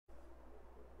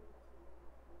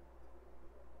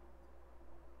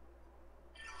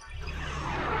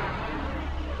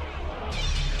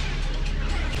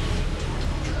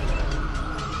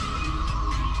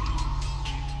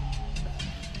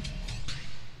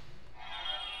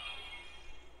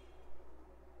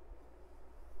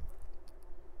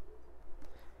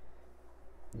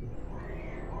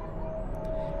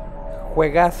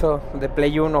Juegazo de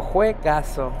Play 1,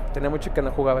 juegazo. Tenía mucho que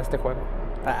no jugaba este juego.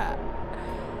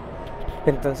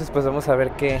 Entonces pues vamos a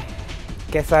ver qué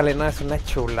sale, ¿no? Es una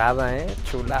chulada,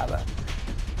 chulada.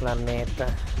 La neta.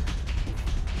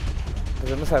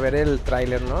 Pues vamos a ver el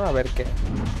tráiler, ¿no? A ver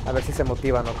si se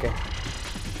motivan o qué.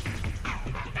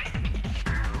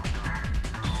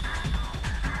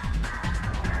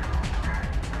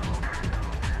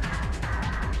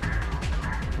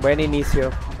 Buen inicio.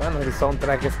 Bueno, el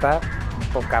soundtrack está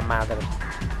poca madre.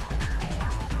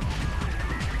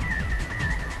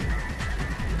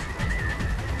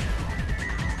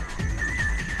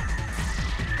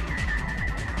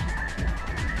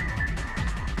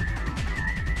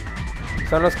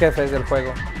 Son los jefes del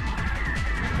juego.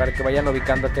 Para que vayan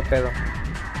ubicando qué pedo.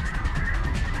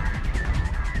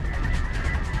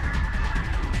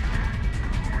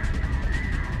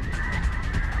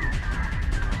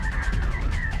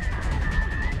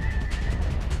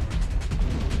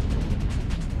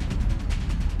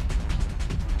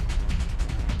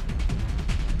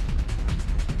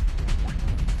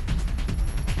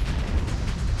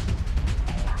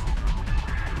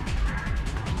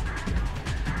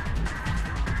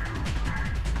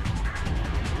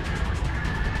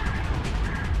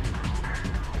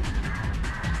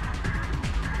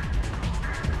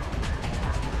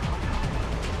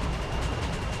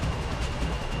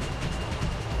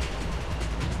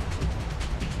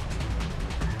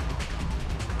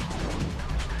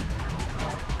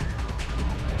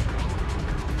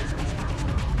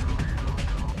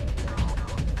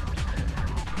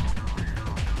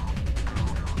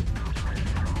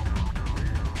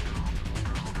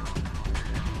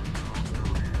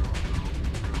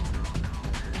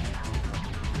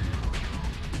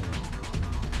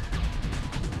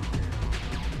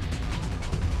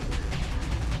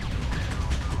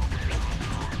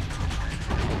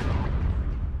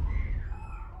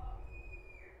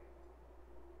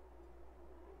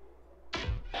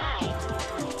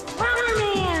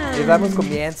 Y damos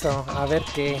comienzo, a ver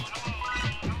qué.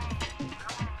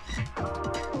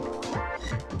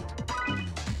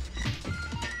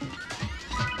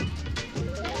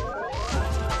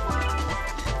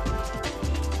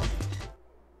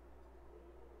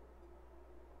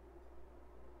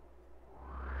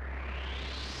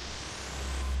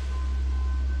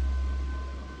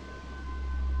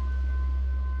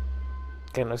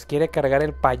 Que nos quiere cargar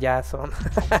el payaso.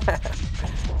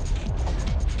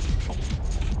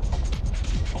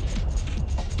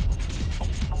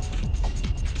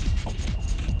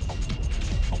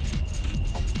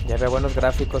 Ya veo buenos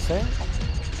gráficos,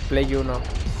 Play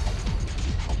 1.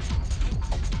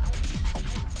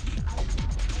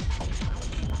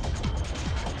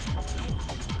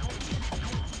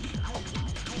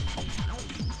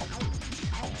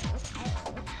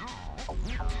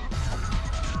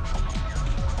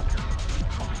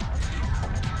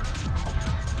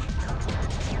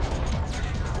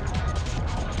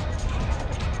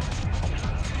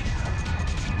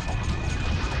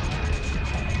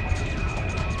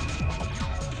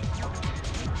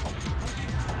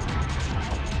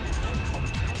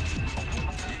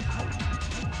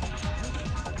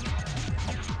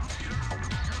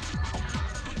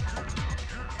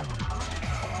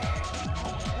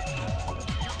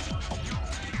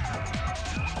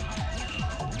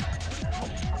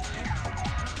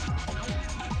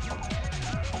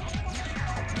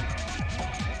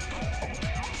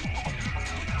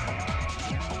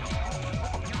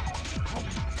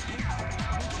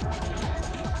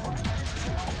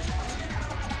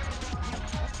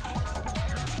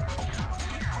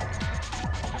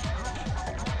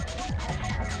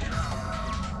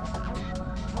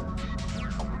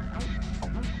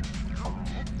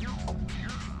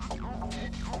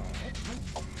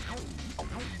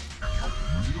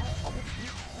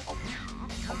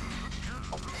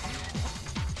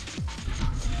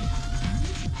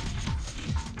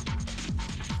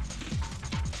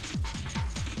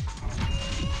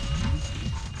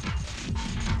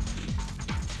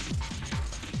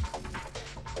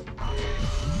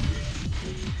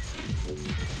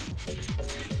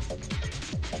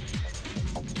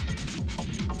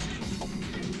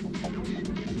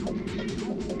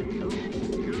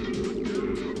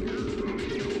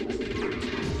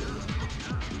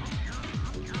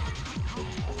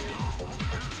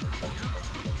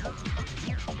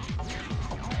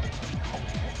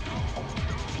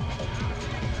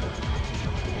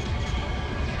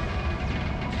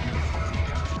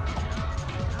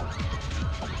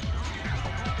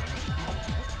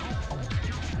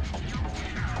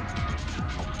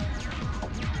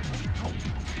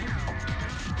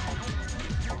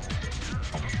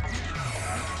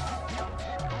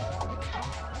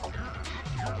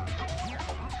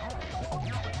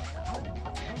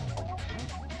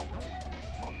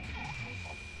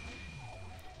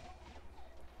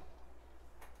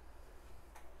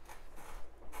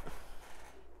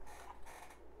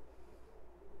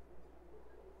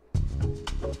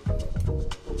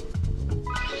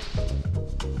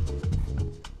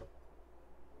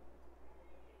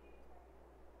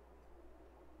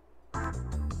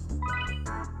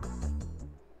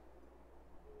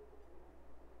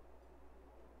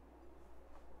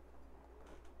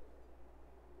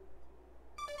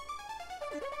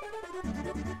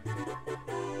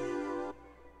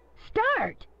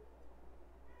 Start.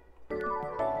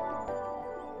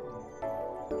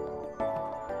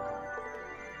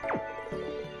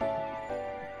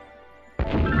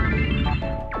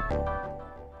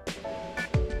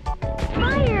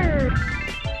 Fire.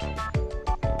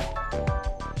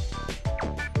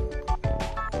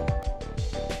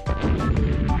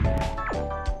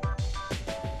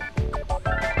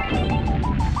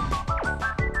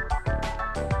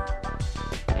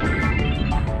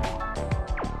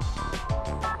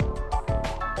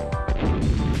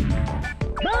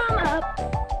 Bomb up.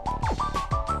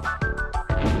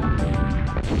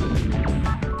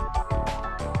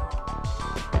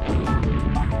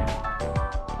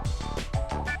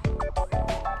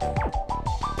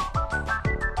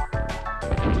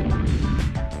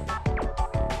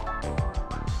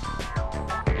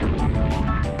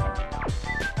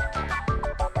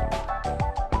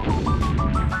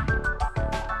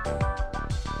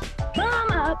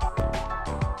 Bomb up.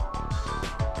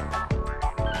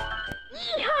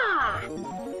 Yeehaw!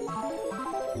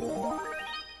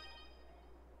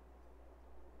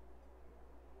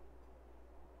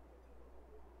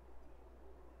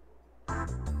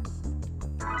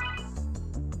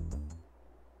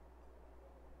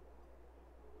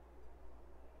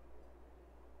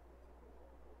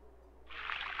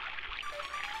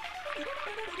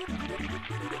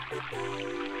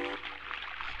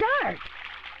 Start.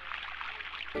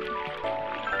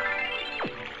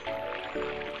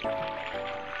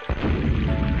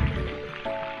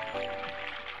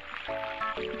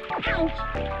 Ouch.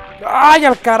 ¡Ay,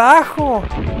 al carajo!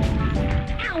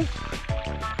 Ouch.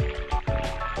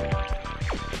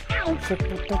 Ouch. Ese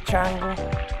puto chango.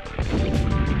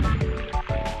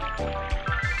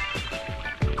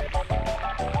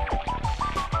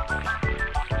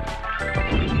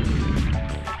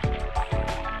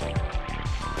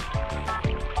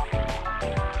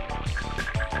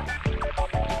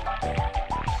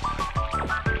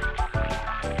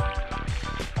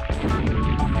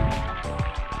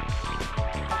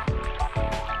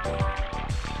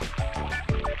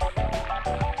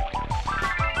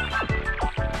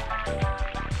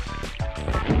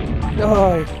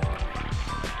 Ay.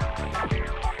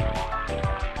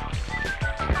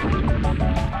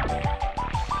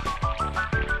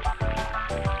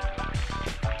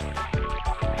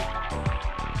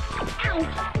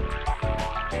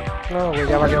 No, güey,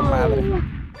 ya valió madre.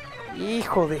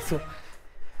 Hijo de su...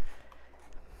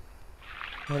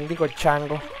 Mendigo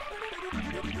chango.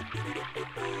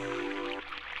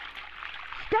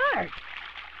 Start.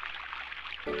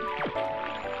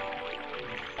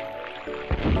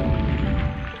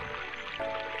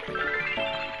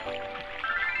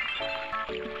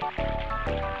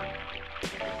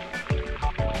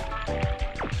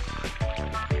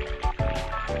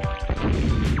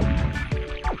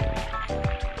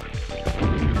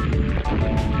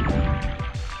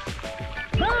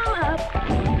 Bomb up.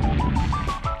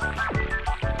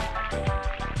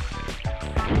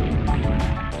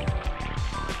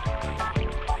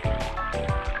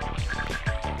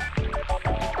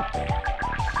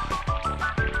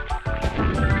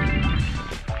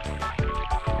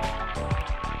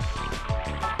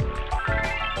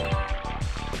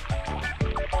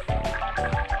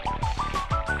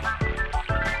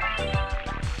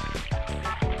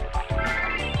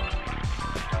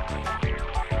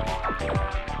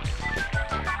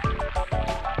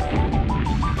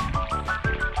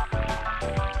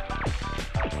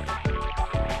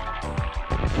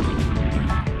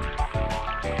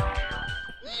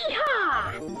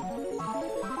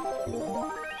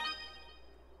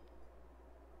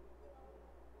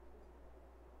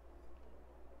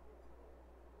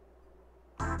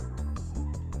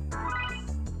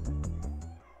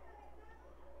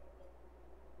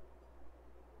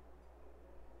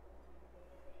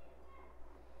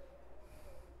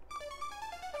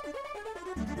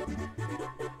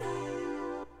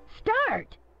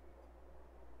 Start.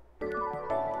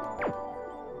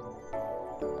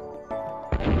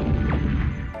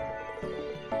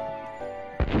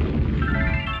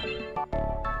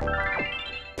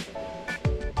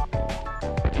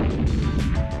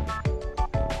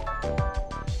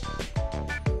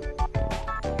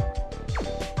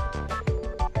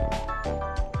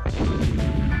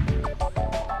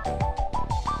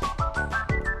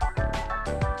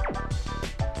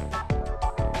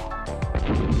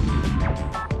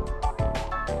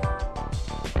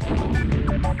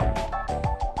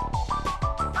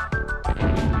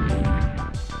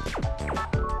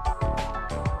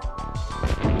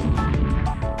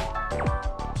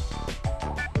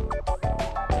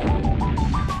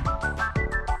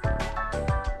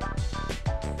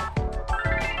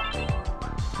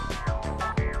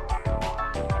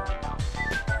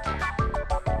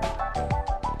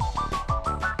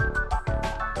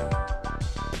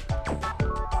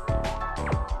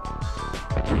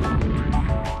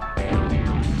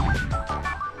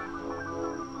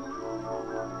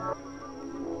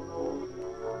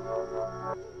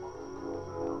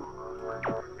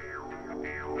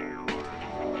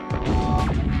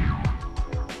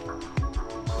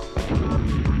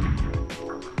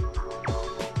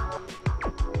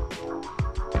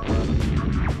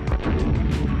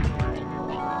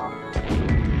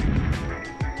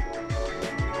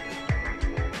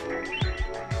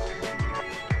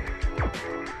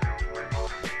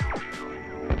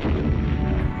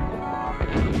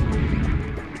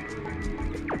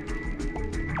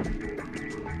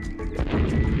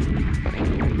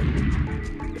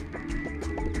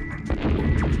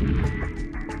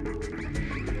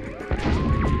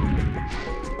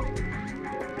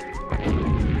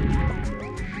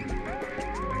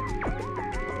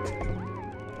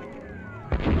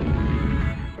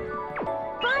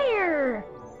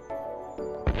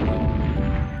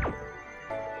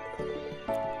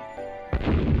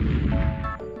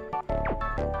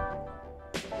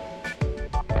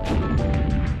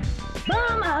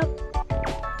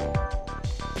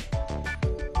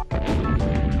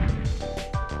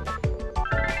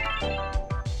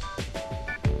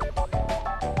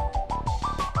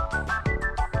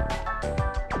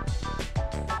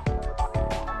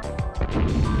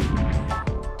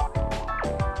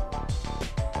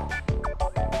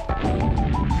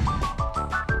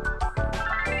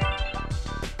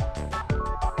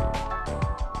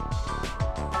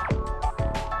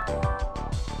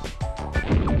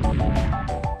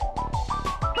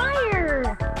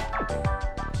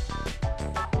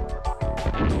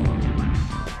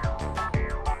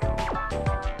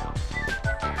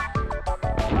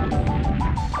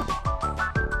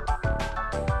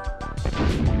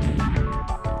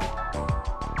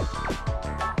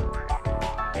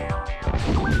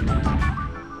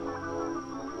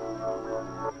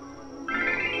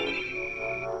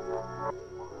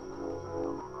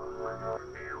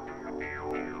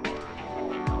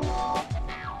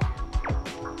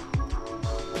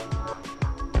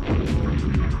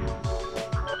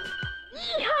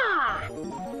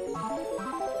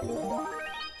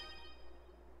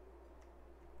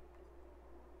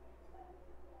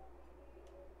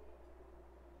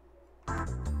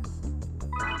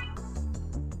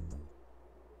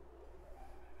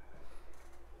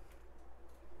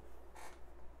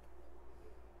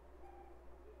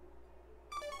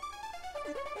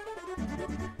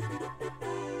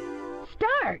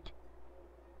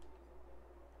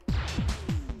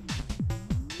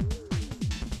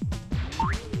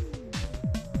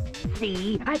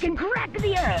 See, I can crack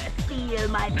the earth. Feel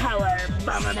my power,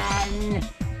 Bomberman.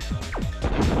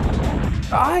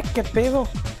 ¡Ay, qué pedo!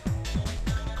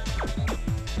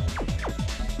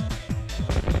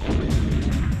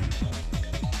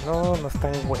 No, no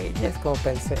están güeyes como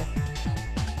pensé.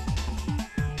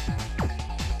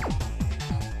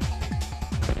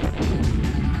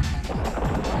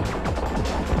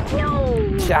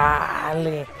 No!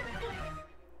 ¡Chale!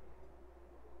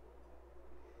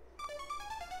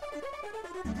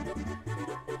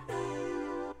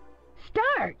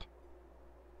 Start!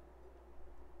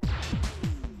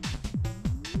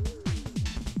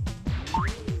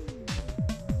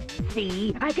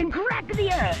 See, I can crack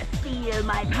the earth. Feel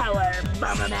my power,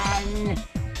 Bomberman.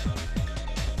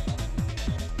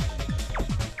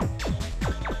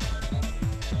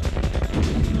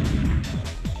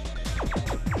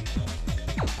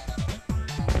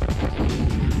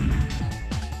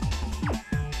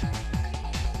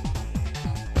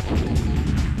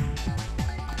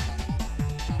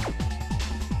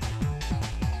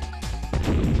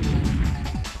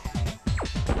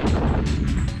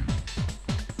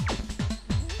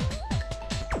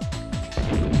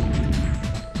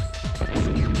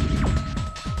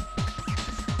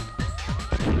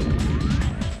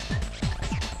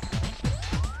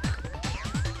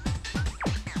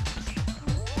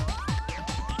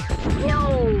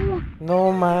 No!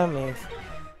 No mames.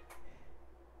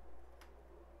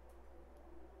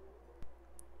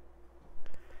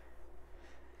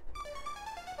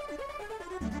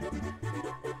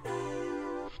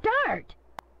 Start!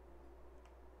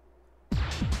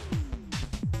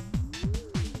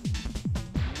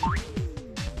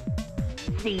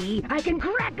 See, I can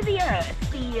crack the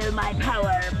earth. Feel my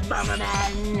power,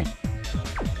 Bomberman.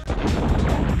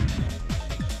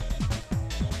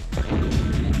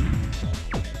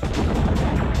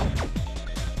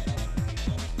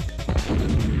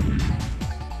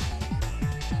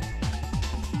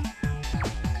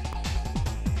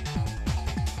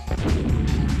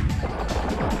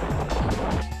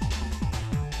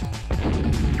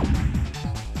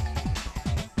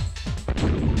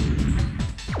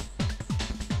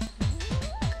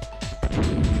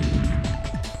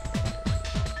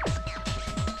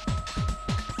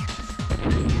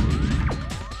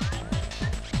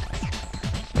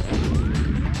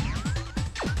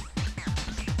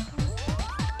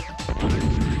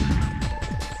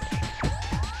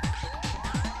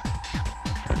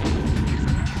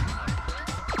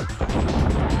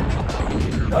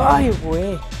 Ay,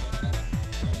 güey.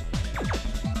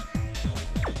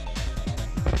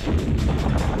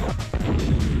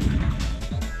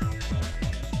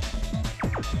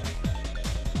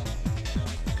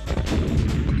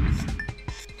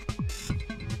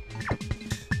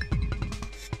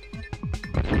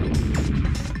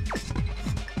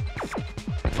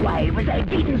 Why was I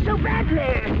beaten so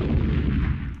badly?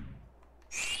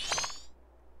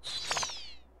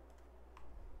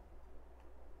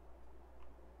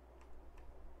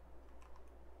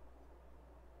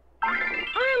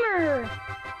 Armor!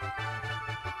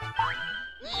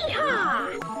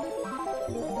 Yeehaw!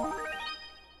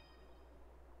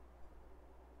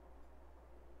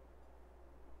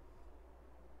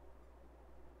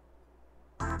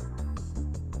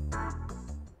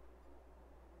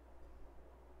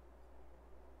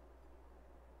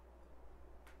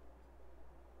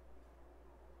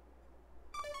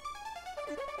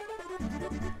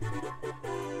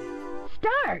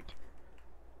 Start!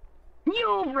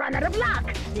 You've run out of luck!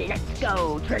 Let's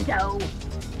go, Trento!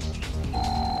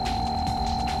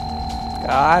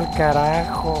 ¡Ah,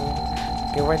 carajo!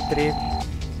 ¡Qué buen trip!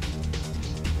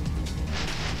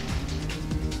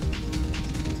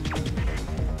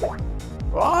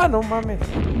 ¡Ah, no mames!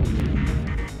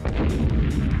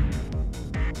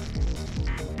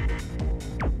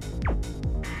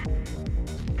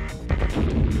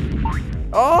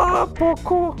 ¡Ah,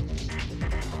 poco!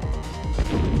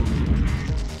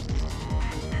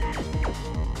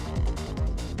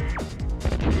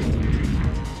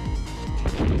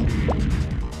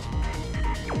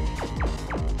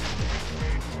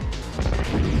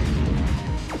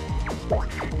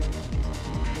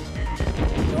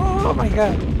 Oh my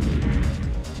god.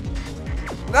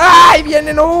 ¡Ay,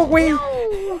 viene! ¡No, güey!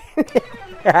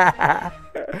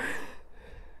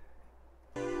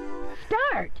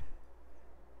 Start!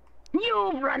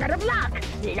 You've run out of luck!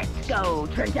 Let's go,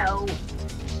 Trento!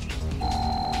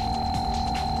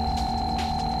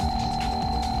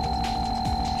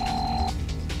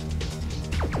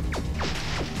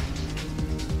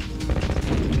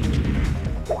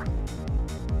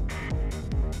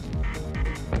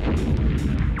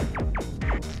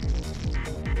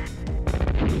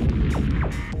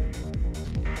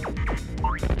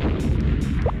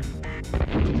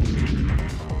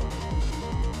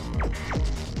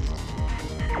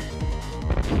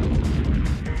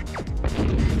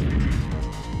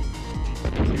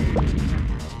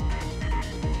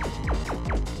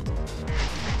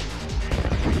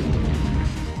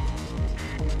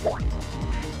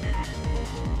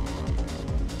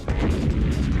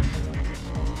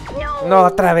 No,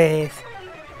 otra vez.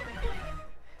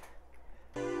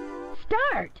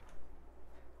 Start.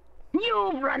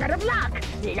 You've run out of luck.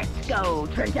 Let's go,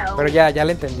 junto. Pero ya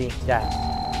le entendí, ya.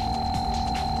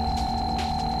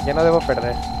 Ya no debo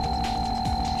perder.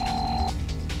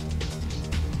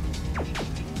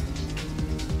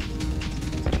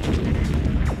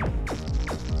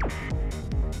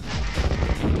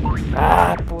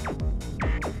 Ah, puta.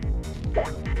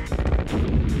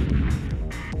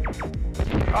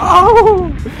 ¡Oh!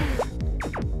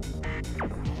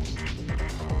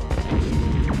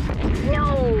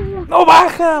 No. ¡No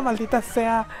baja, maldita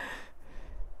sea!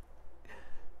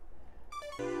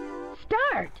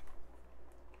 Start.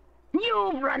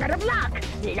 You've run out of luck.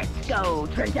 Let's go,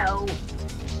 junto.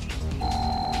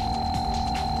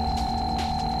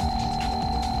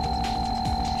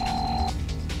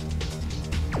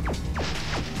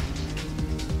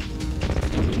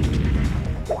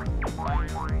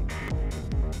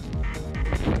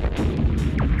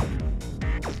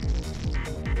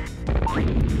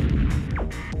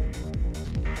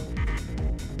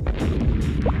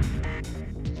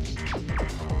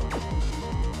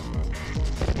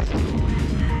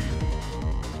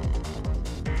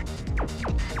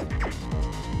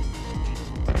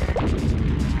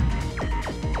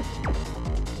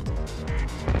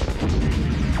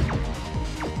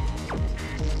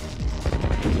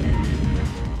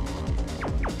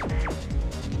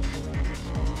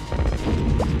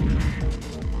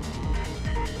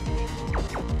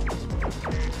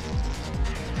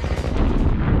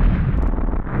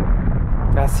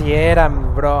 Así era,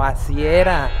 bro, así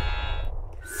era.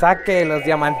 Saque los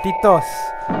diamantitos.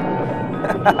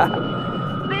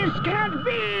 This can't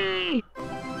be.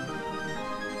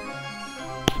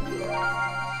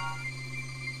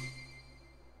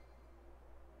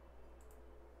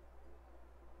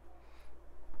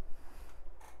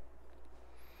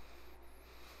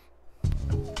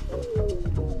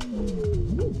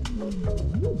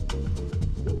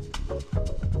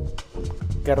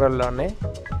 Qué rolón,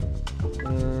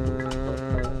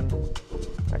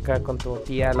 acá con tu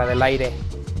tía, la del aire.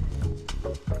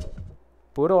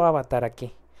 Puro avatar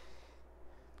aquí.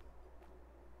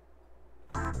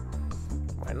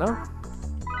 Bueno.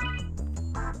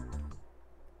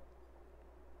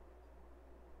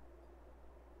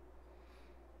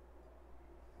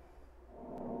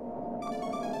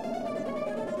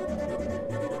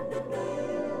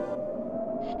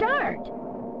 Start.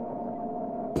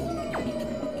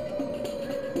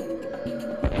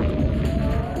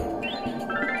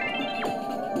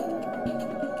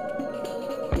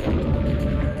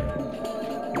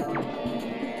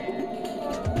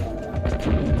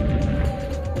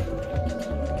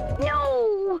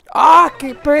 ¡Ah,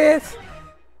 qué pez!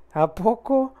 ¿A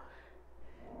poco?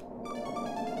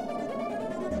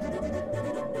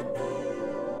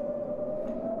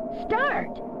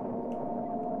 Start.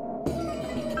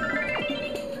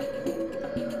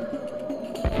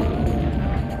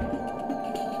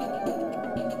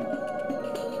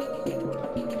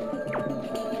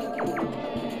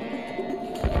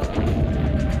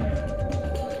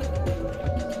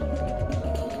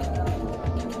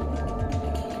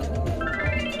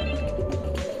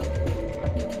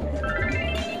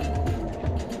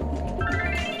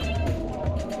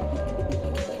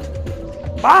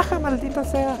 ¡Baja, maldita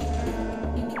sea!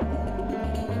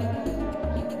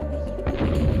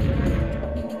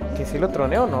 ¿Que si lo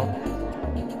troné o no?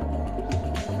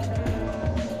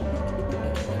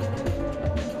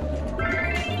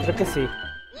 Creo que sí.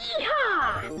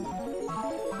 Yeehaw!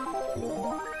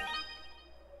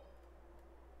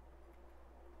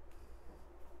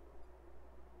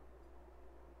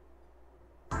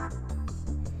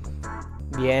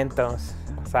 Vientos.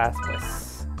 Sas,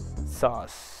 pues.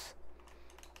 Sos.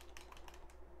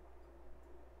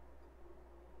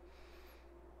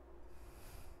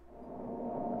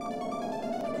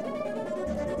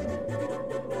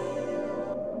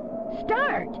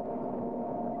 Start.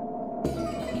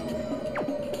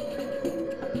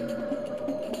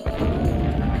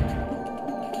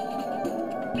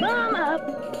 Bomb up.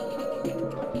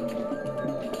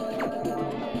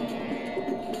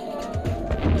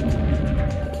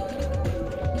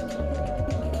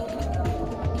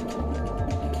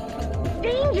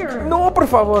 Danger. No, por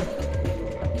favor.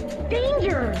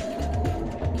 Danger.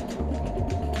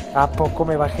 ¿A poco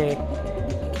me bajé?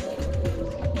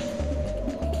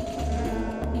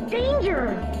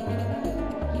 Danger.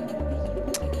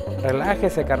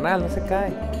 Relájese, carnal, no se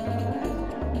cae.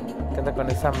 ¿Qué onda con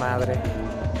esa madre?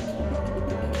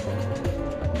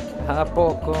 ¿A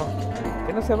poco?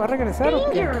 ¿Que no se va a regresar o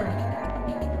qué? Danger.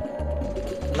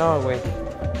 No, güey.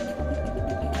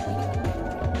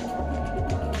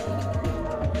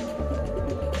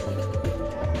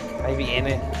 Ahí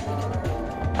viene.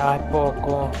 Ay,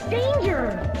 poco.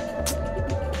 Danger!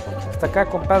 Hasta acá,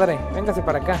 compadre. Véngase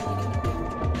para acá.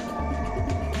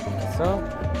 Eso.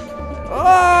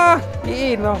 ¡Oh!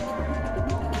 Y no.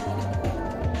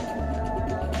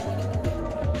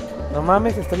 No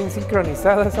mames, está bien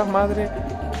sincronizada esa madre.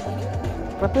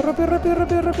 Rápido, rápido, rápido,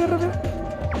 rápido, rápido, rápido.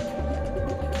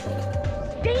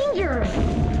 Danger!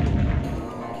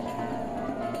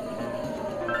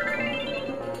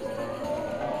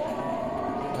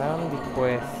 Andy,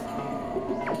 pues.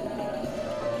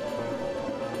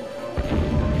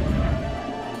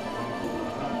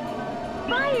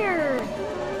 Fire!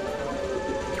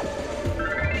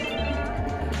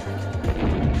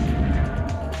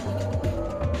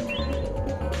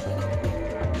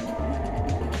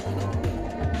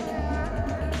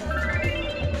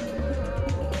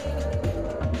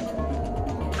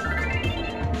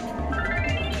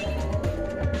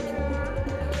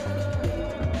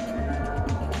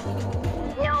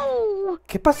 No!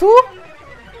 ¿Qué pasó?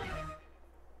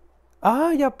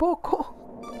 ¡Ay, a poco!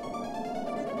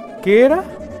 ¿Qué era?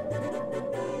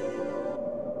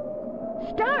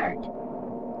 Start!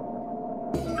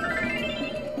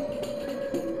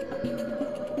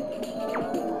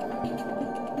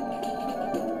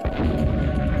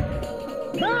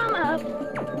 Bomb up!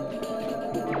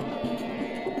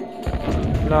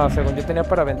 No, según yo tenía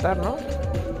para aventar, ¿no?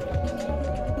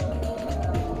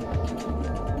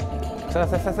 Sas,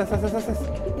 sas, sas, sas, sas, sas, sas.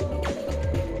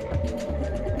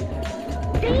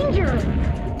 Danger!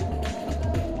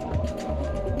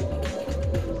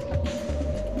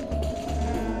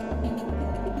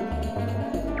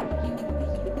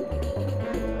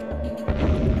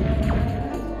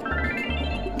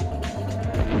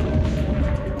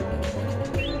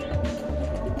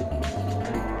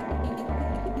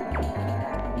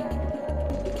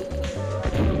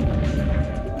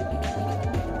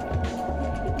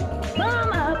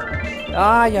 Bomb up!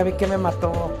 Ah, ya vi que me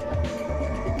mató.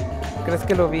 ¿Crees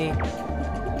que lo vi?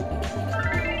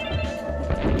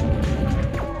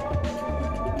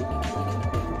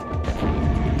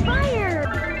 Fire!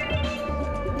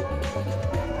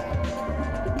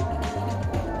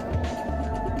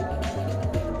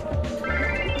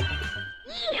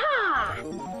 Yeehaw!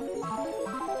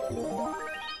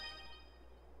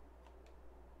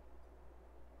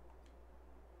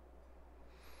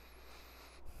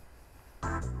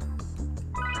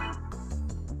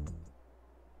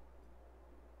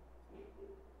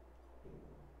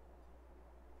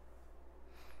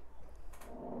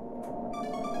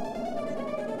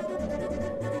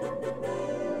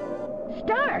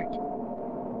 Start!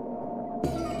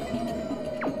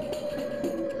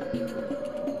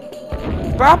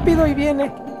 ¡Rápido! Y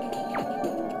viene.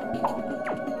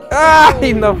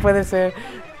 ¡Ay! No puede ser.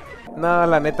 No,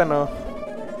 la neta no.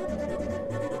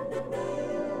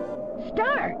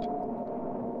 Start!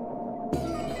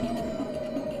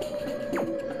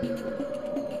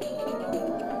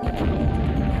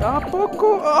 ¿A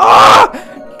poco? ¡Ah!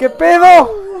 ¿Qué pedo?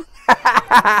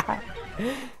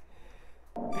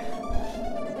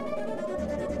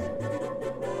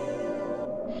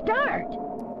 Start!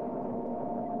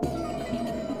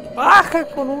 ¡Baja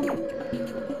con uno!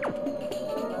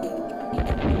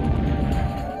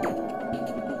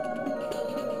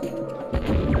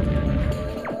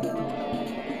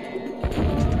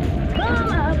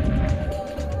 Bomb up!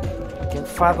 ¡Qué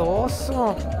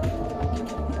enfadoso!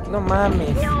 No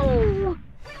mames. No!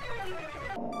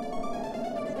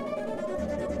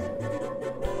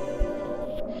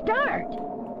 Start!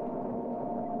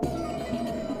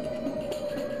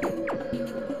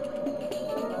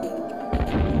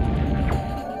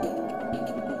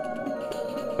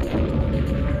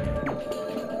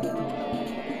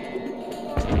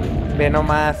 Ve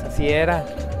nomás, así era.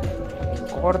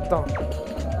 Corto.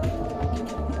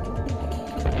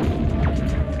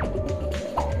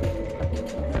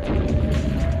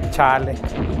 Chale.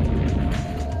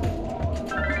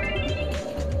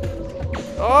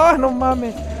 ¡Oh, no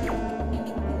mames!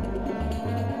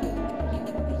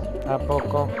 ¿A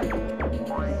poco?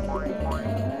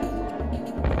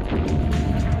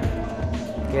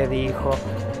 ¿Qué dijo?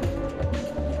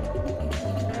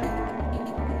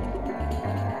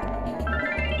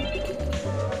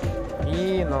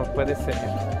 Y no puede ser.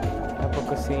 ¿A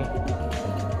poco sí?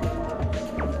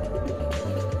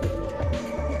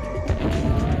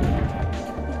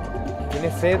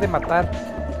 Tiene sed de matar.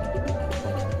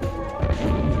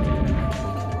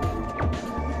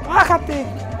 ¡Bájate!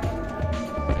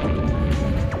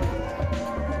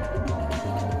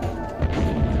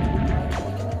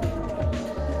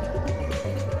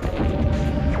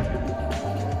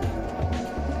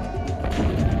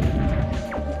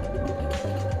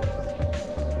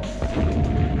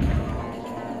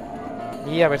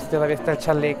 Y a ver si todavía está el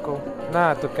chaleco.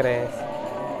 No, ¿tú crees?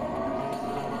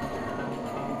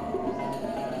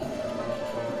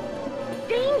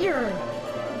 Danger!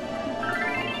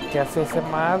 ¿Qué hace esa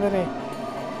madre?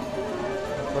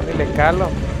 Mejor ni le calo.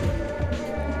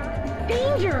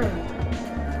 Danger!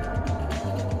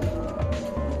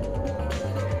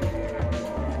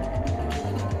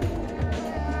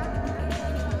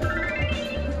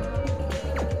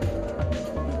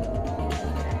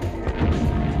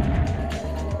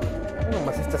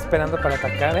 Nomás está esperando para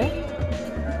atacar, ¿eh?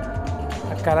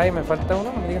 Ah, caray, me falta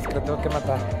uno. No me digas que lo tengo que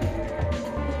matar.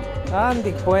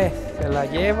 Andy, pues, se la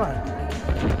lleva.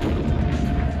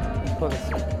 Hijo de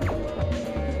su...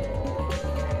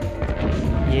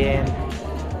 Bien.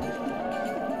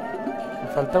 ¿Me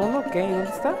falta uno? ¿Qué? ¿Y dónde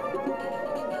está?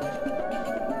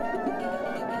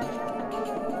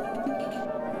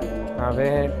 A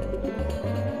ver.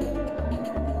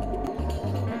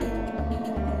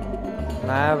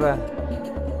 Nada.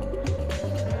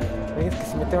 Oye, es que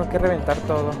si me tengo que reventar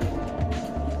todo.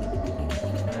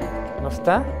 ¿No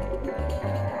está?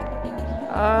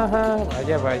 Ajá,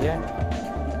 vaya, vaya.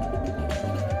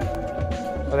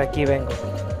 O de aquí vengo.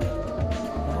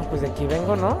 No, pues de aquí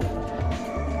vengo, ¿no?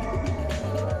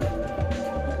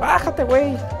 ¡Bájate,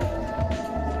 güey!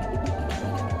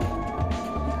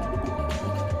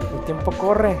 El tiempo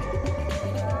corre.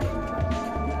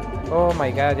 Oh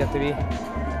my god, ya te vi.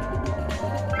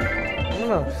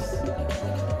 Vámonos.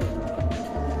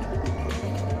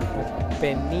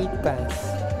 Penitas.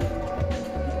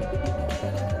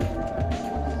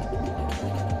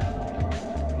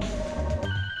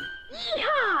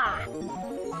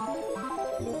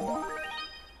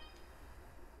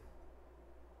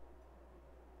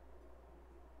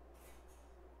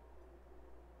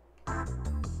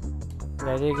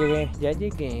 Ya llegué, ya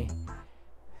llegué.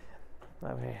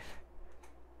 A ver.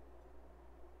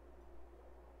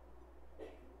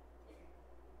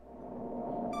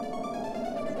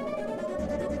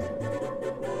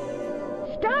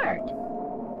 Start!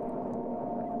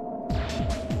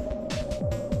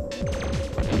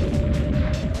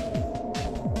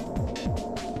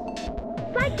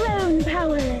 Cyclone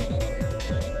power!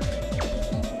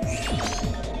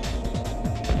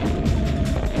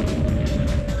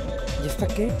 ¿Y esta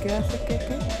qué? ¿Qué hace? ¿Qué?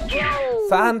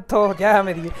 ¡Santo! Ya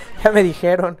me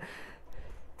dijeron.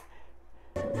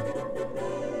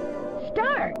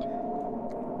 Start!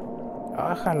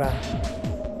 Ájala.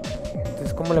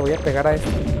 Entonces, ¿cómo le voy a pegar a esto?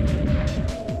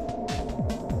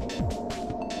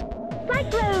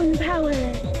 Cyclone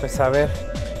power! Pues a ver.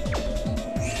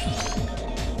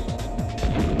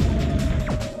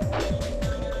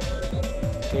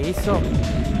 ¿Qué hizo?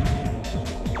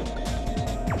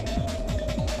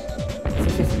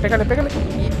 Sí, pégale, pégale.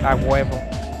 Y a huevo.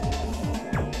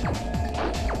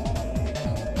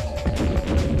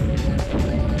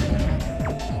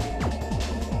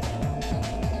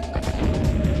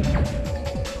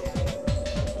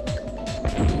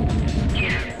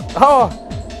 ¡Oh!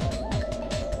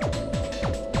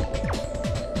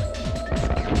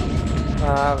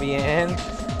 Ah, bien.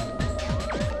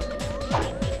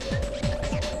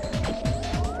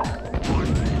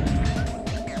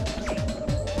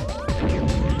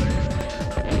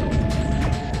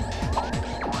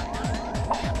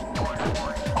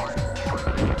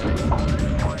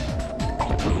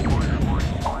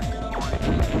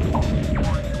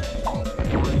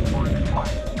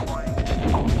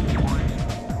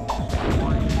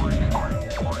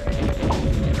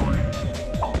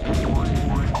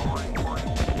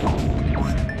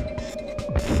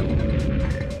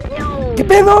 ¿Qué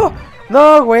pedo?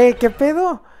 No, güey, ¿qué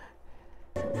pedo?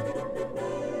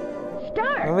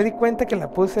 No me di cuenta que la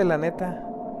puse, la neta.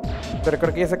 Pero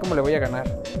creo que ya sé cómo le voy a ganar.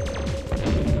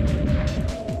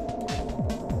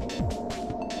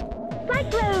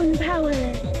 Cyclone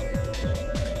power!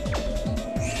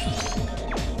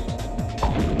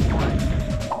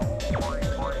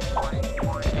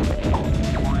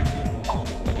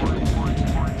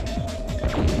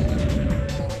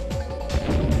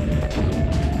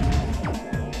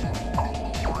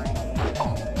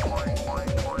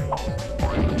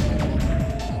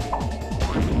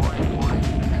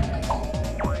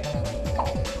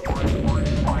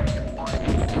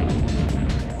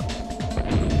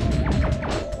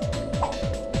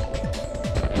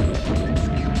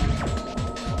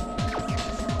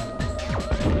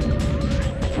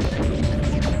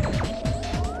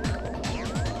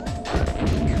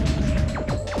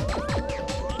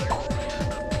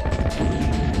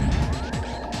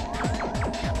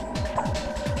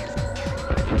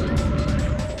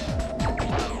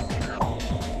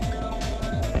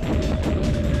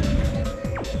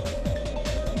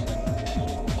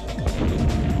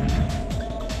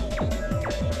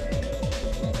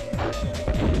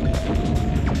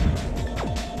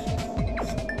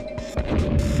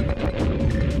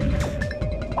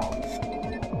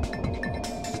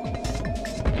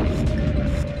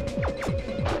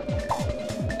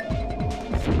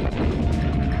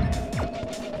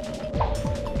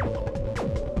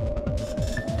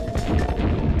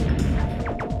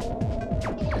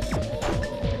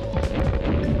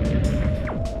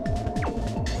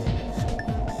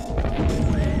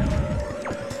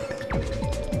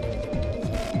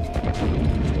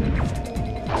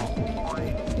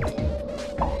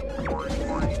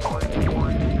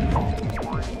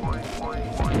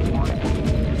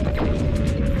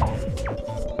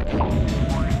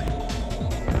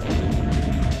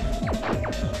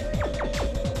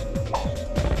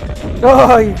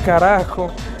 ¡Ay, carajo!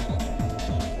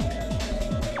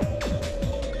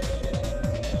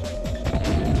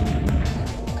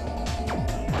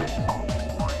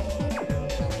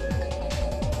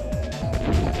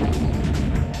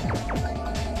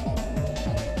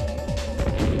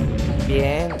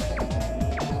 Bien.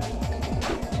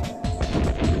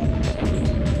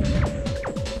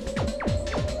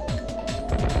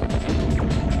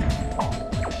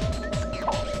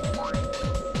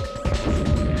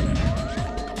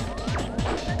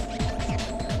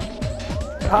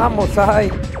 Vamos,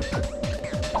 ay.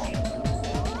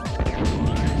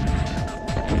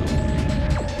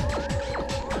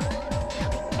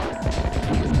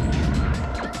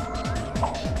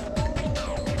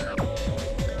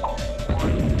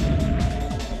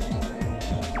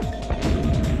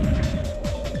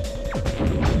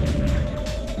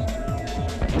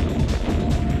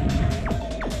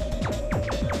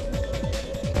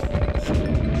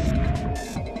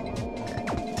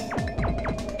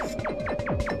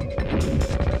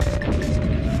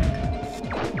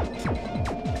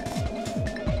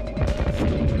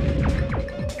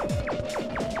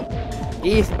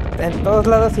 Y en todos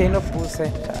lados y ahí no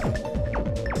puse.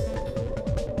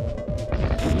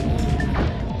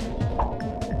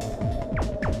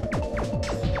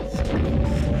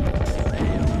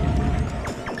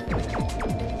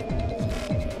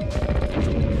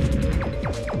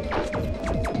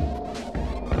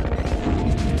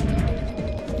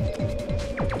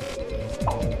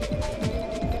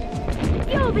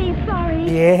 You'll be sorry.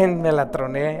 Bien, me la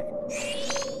troné.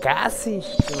 Casi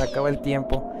se me acaba el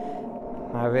tiempo.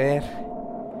 A ver.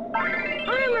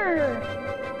 Armor.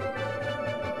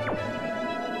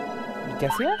 ¿Y qué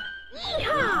hacía?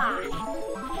 Yeehaw!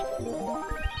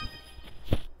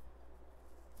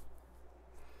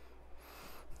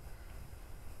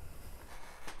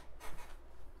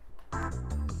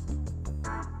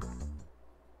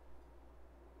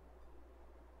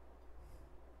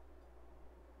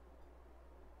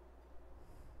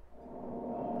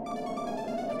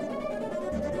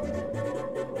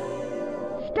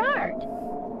 Start.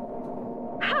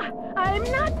 Ha! I'm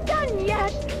not done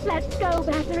yet. Let's go,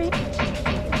 Battery.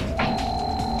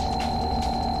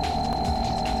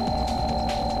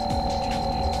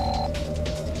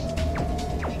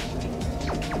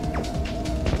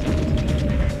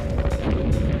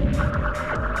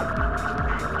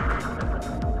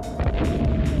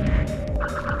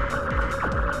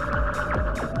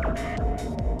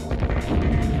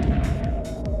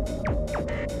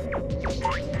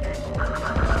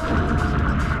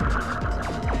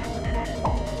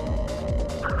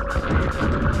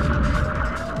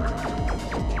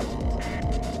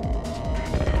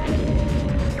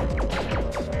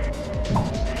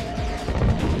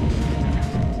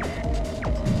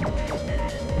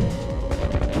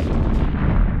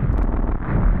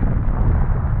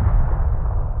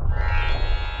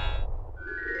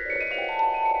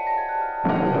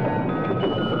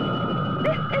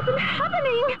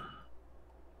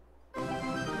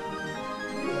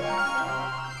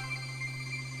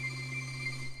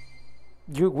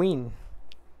 You win.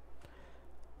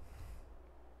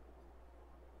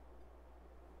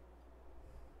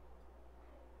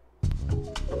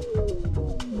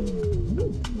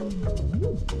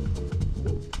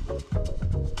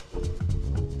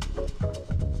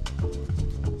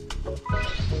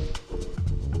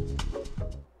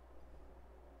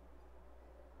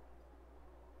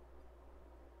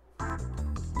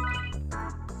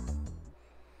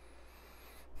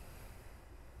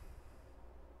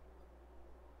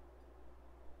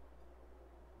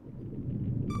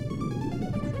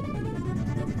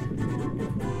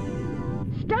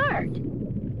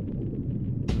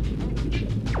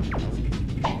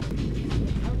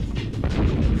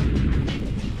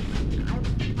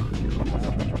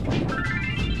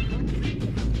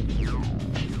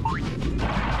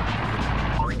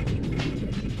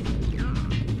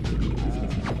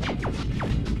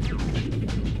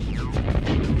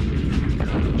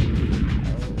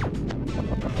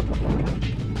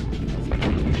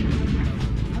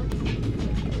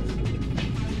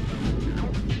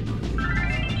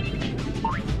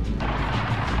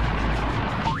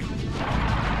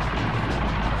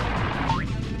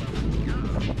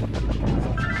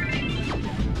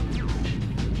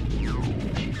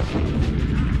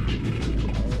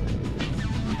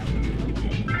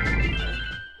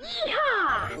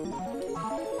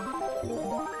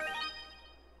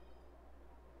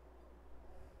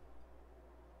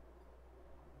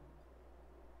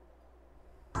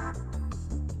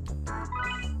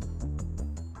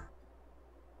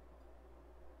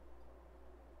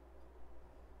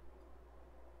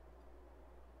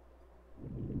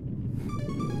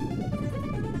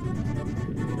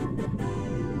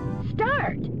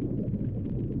 Start!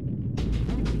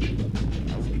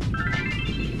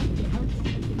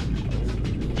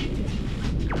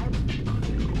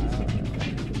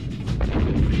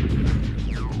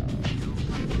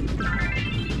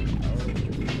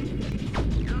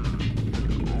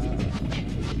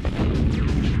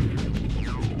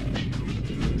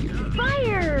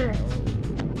 Fire!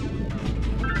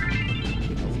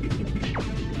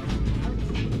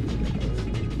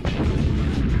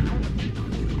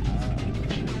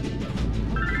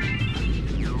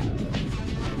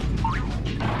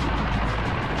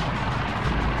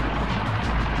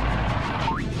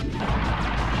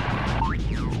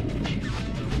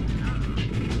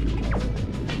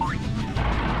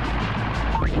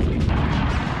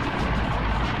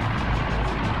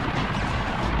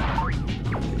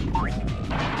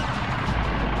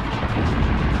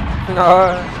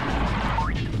 No.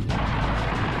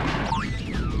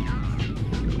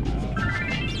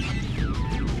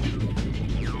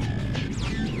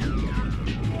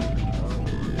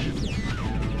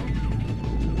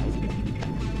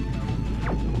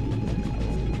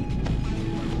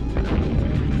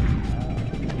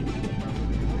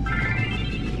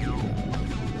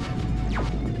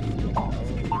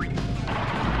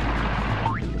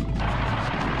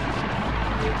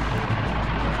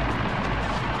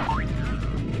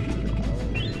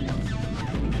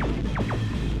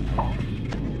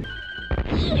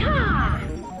 Yeehaw!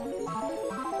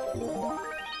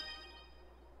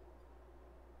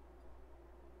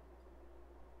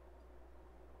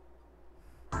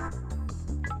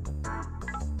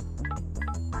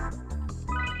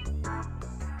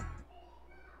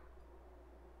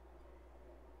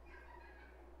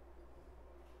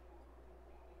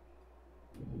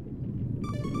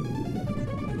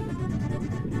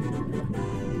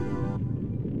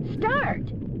 Start!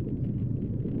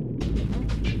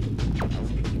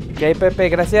 Ok, Pepe,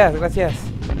 gracias, gracias.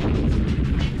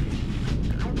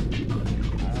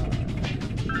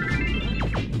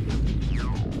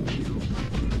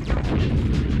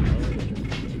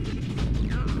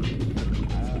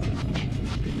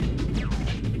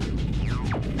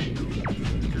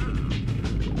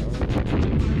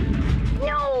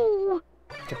 No!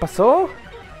 ¿Qué pasó?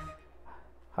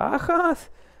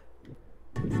 Ajas.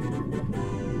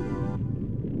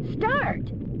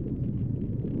 Start!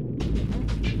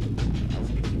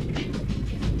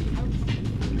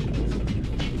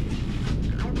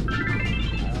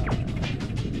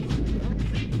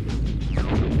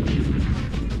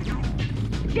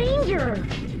 Danger!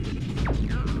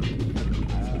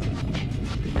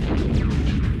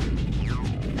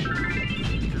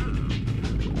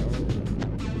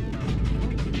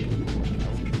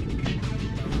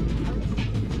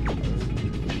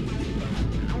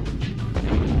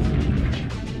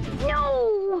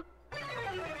 No!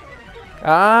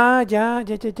 Ah, ya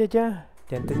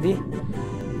entendí.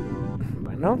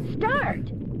 Bueno, Start!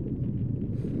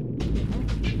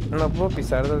 no puedo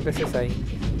pisar dos veces ahí.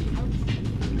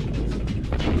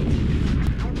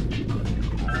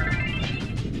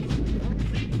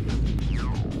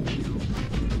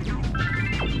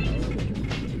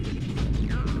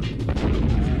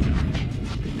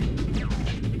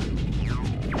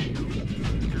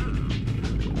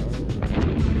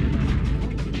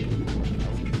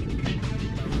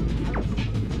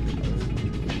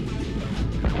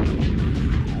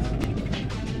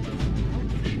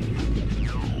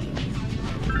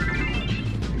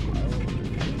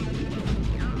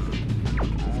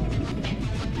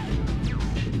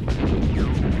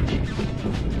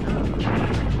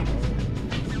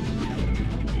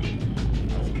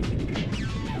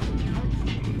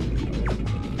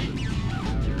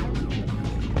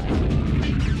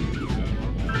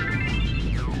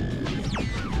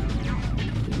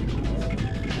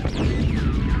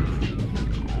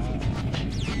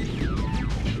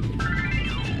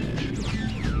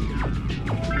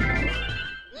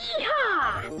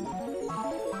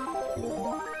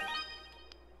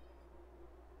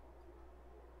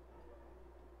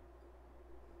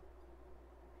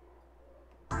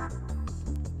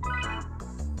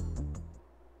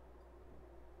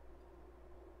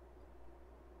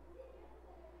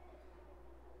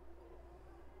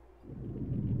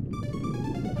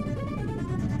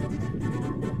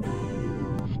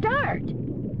 Start!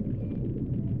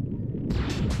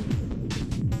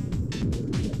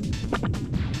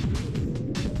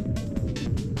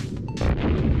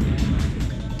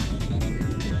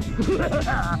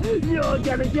 You're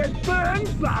gonna get burned,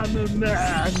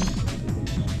 Bomberman!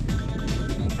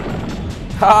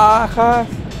 ¡Ajas!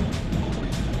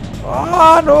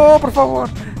 ¡Ah, no, por favor!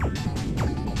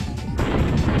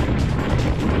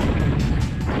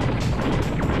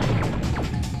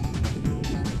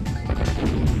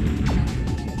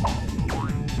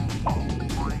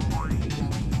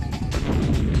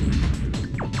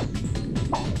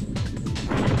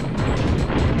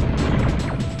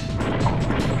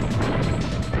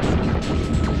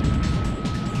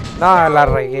 No, la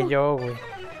regué yo, güey.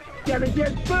 Gonna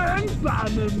get burned,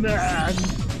 Bomberman.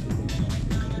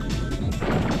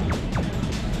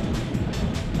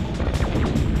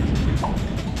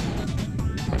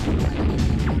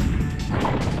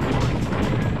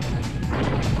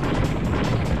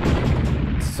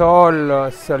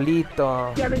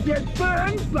 Solito. Gonna get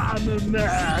burned,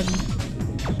 Bomberman.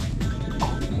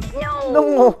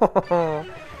 No.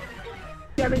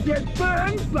 Gonna get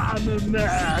burned,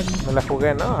 Bomberman. Me la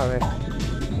jugué, ¿no? A ver.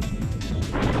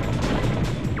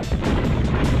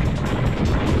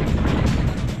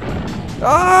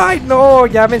 ¡Ay, no!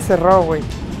 Ya me encerró, güey.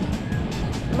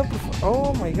 No, pues...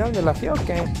 Oh, my God, ¿me la fui o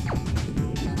qué?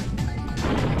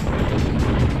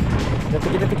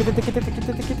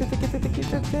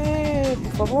 Quítate,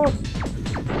 por favor.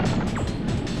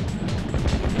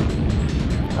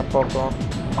 ¿A poco?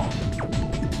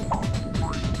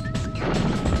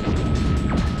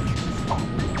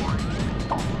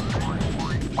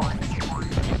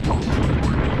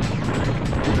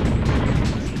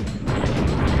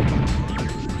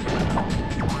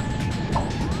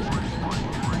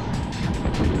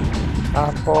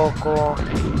 ¿A poco?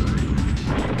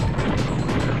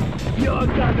 You're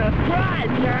gonna cry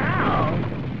now.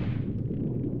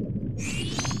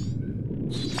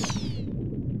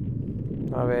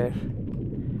 A ver.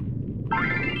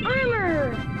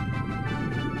 Armor.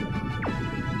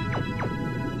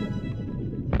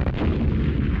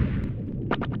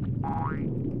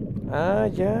 Ah,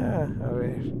 ya. A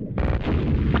ver.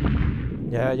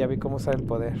 Ya vi cómo usar el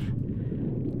poder.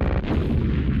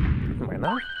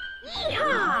 Bueno.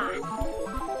 Yeehaw!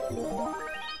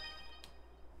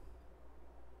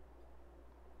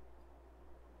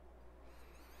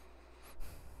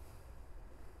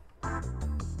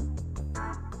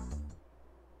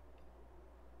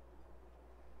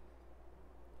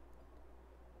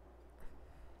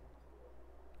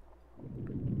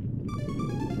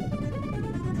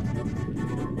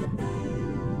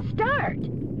 Start!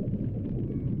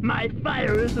 My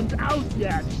fire isn't out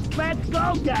yet. Let's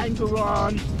go,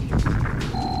 Gangaron!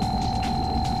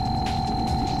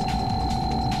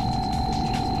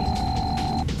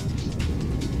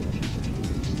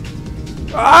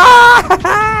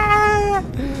 ¡Ah!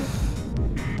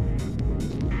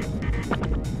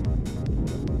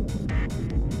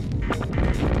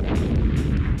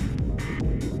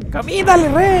 ¡Camínale,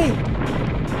 rey!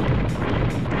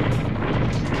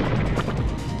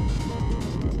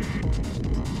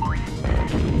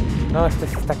 No, este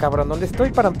sí está cabrón. ¿Dónde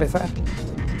estoy para empezar?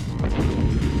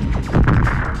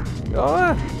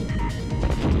 ¡Oh!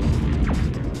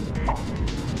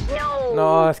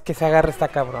 No, es que se agarra esta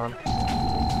cabrón.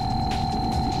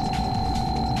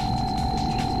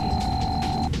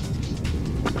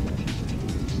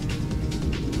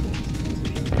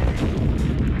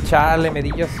 Chale, me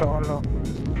di yo solo.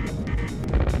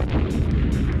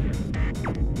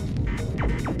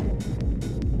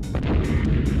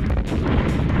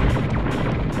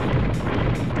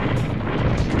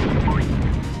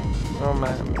 No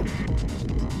mames.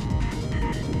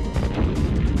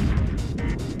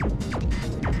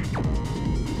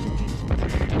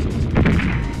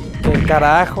 ¿Qué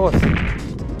carajos?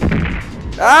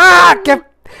 ¡Ah! ¿Qué?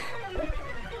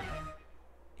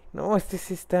 No, este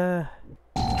sí está...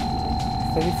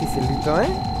 Está dificilito, ¿eh?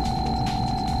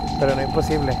 Pero no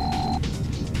imposible.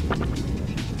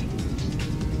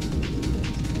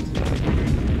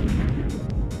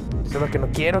 Solo que no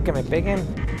quiero que me peguen.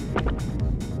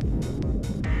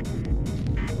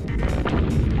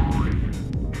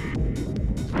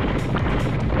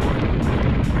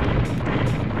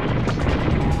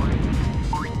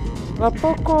 ¿A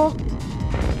poco?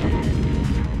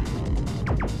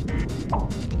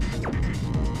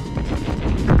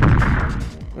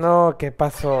 No, ¿qué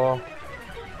pasó?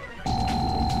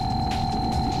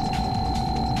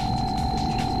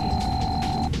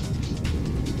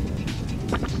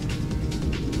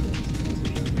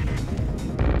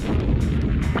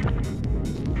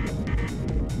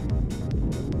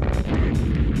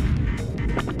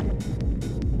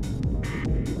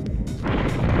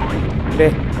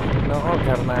 Ve. No,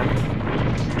 carnal.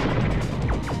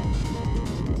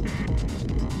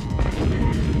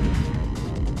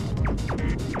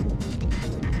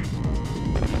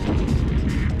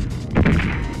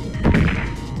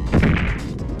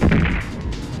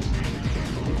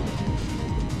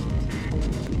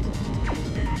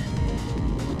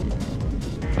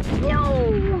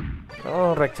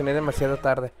 No, reaccioné demasiado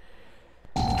tarde.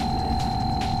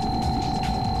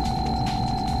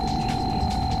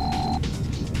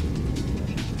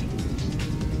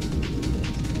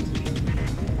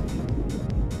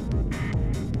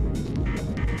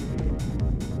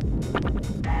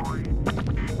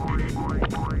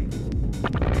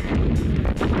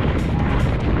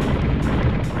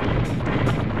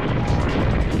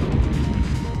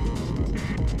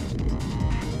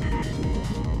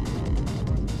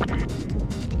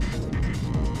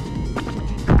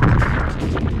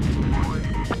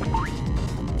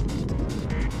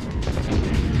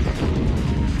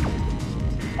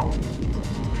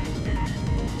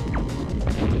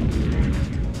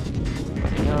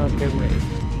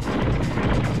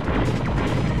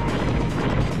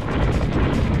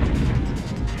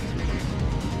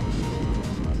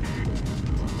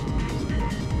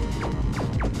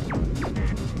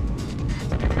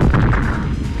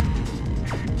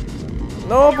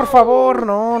 No, por favor,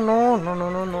 no, no, no,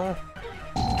 no, no, no.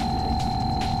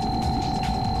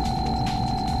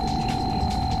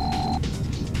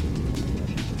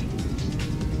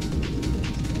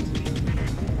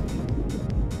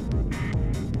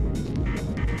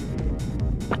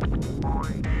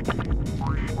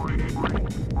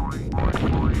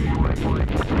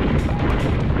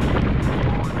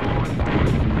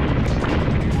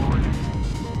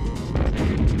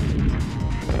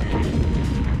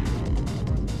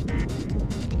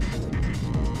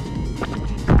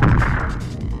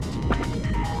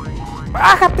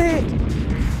 ¡Bájate!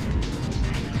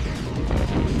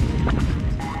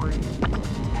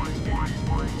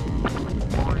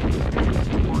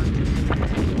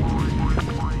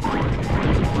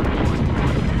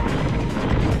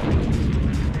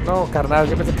 No, carnal,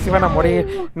 yo pensé que se iban a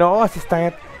morir. No, así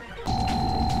están...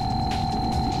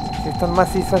 Si están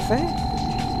macizas, ¿eh?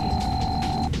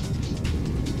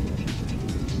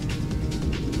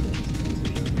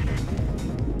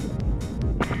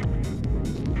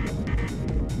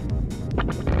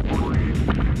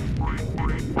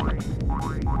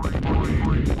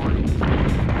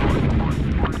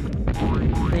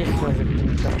 Hijo de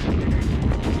puta.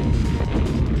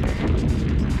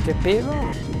 ¿Qué pedo?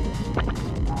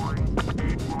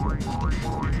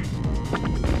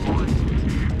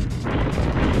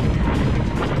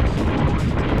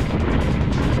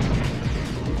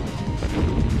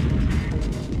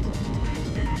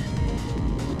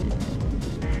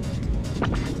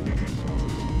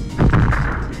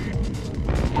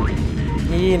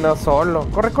 Y no solo.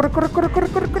 Corre, corre, corre, corre, corre,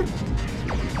 corre, corre.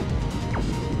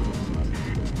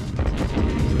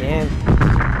 Bien.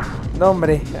 No,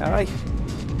 hombre. Ay.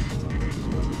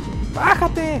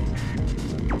 ¡Bájate!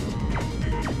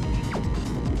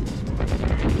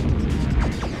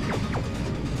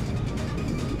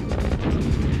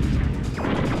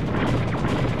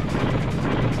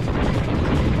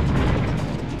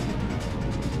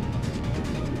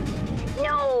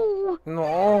 No.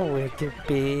 No, güey, qué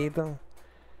pedo.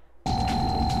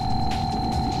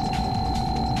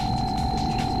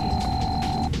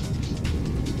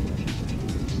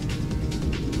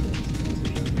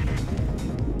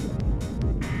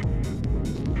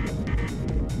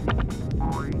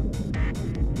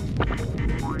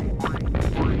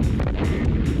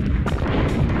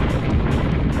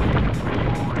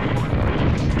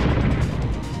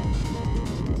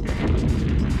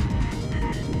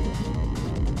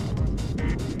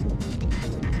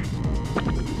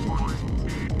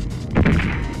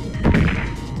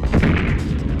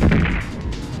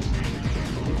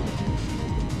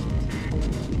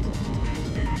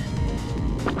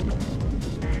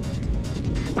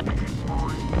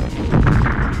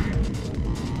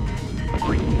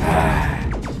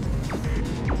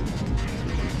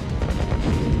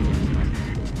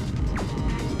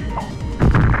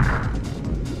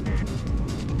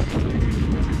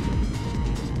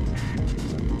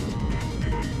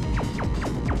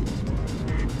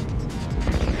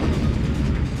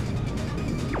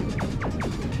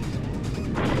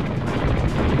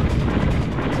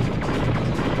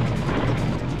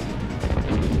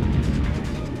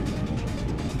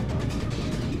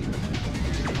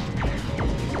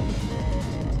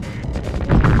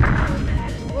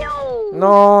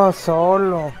 No,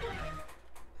 solo.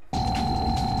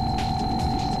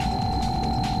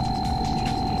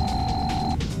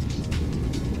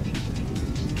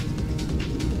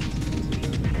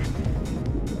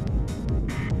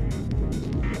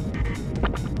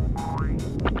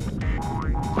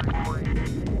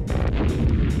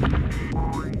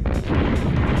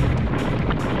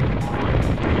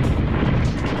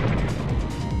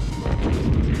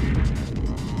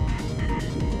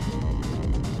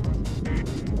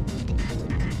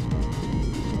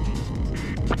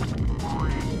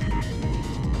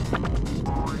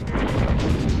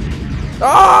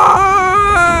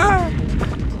 ¡Ah!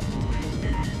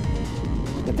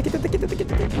 Quítate, quítate, quítate,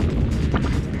 quítate.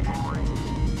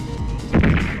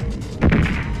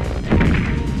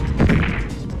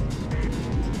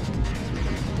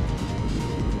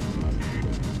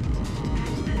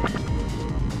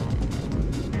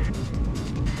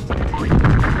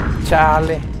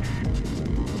 Chale.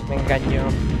 Me engañó.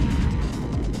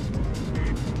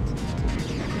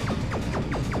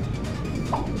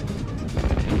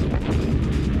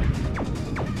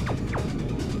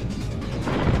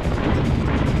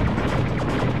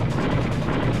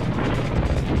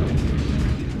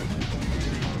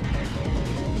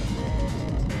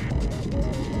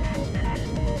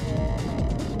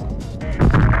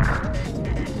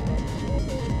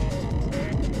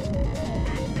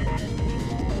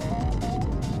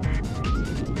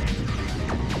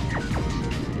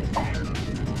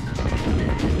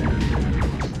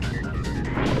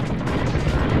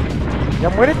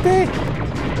 este!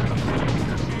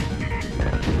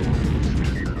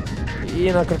 Y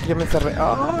no, creo que yo me encerré.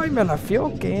 ¡Ay, me alafió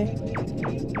o qué!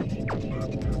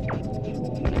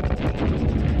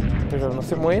 Pero no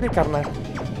se muere, carnal.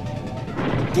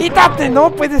 ¡Quítate!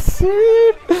 ¡No puede ser!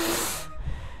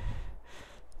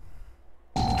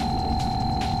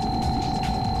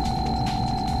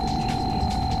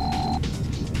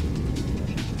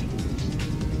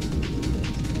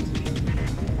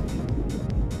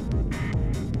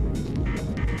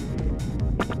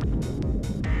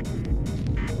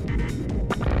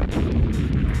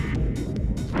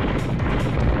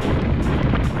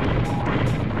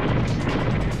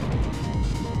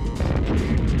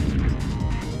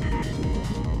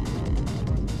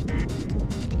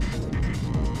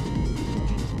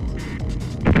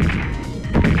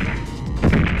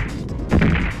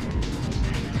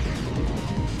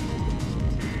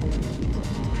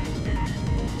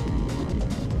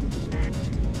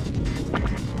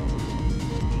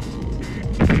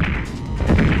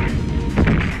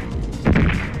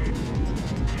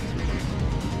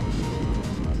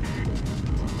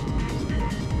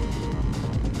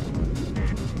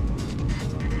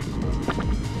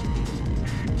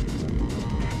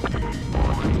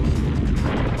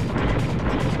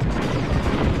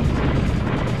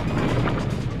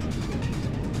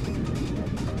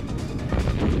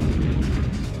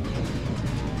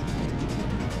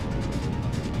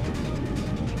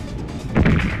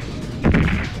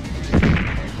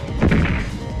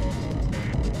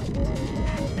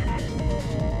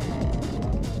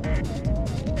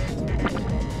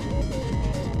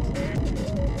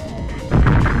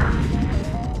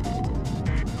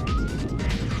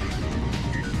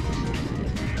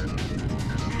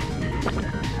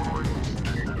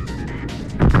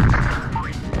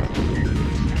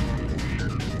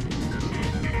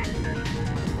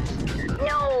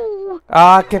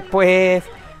 Ah, que pues.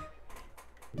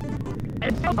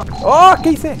 Oh,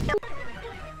 ¿qué hice?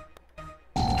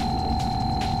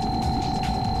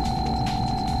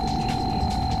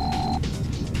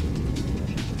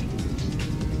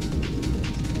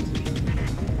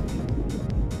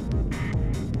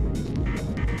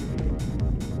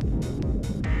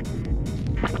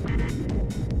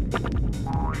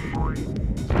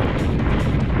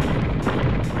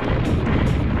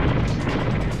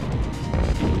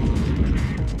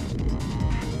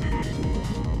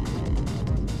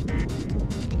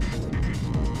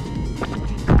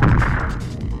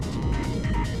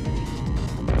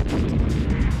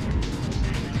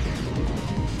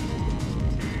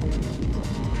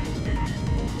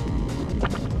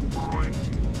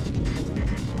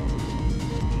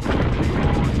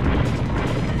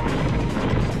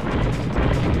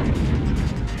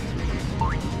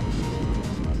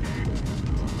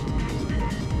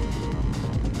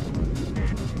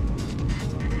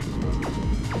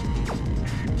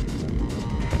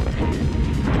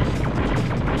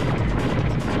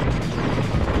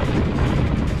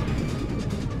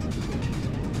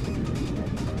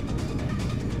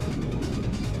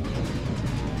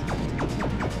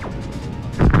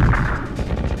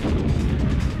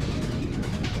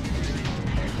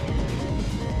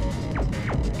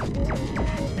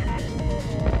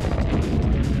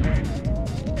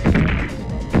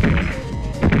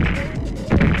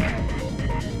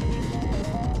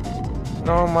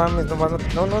 No mames, no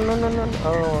mames. No, no, no, no, no.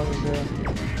 Oh, Dios.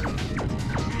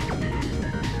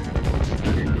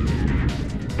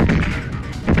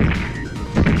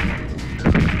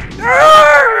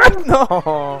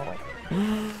 No.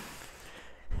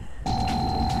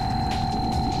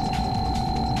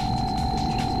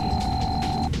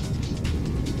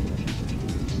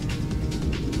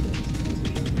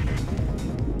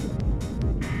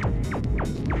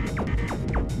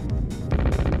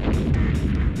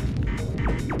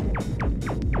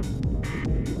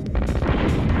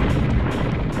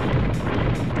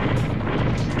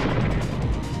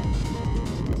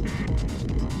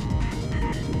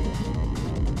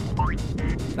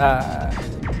 Ah.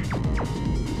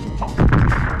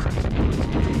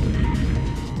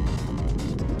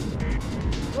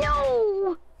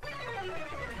 No!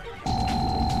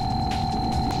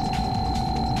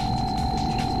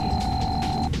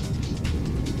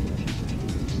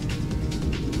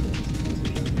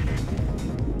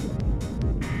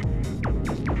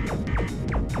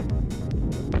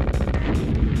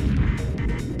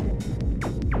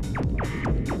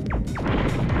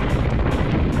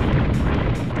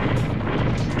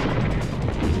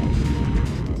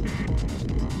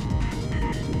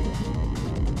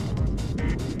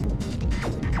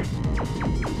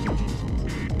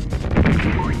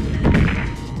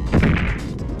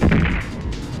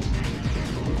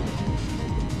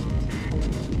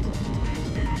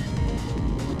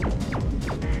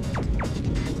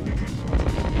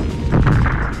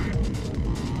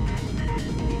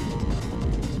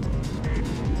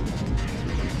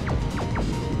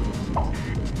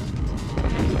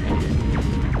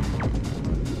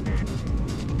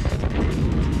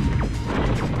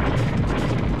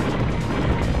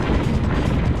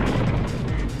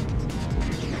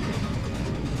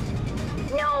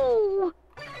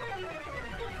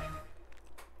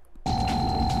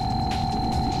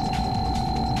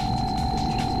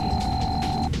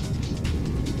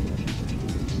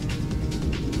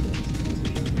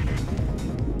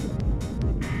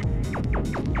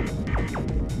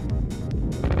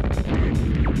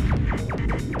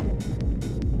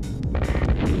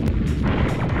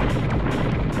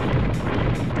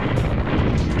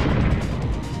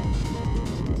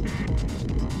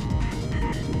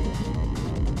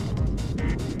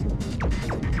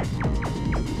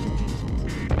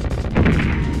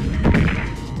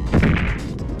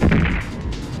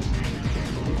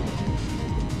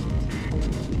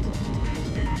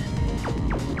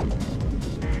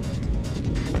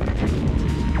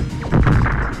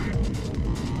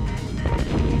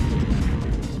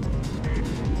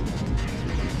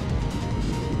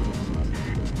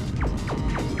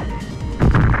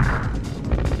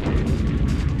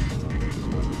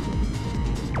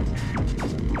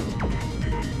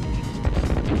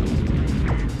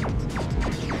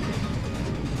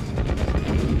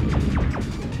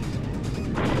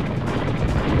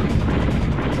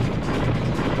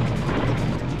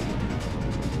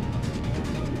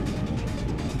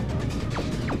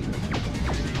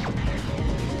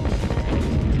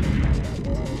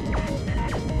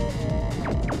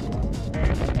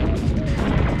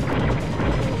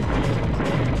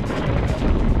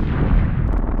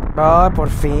 Ah, por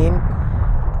fin.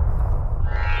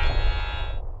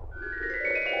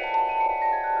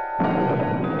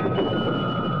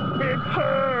 It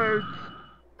hurts.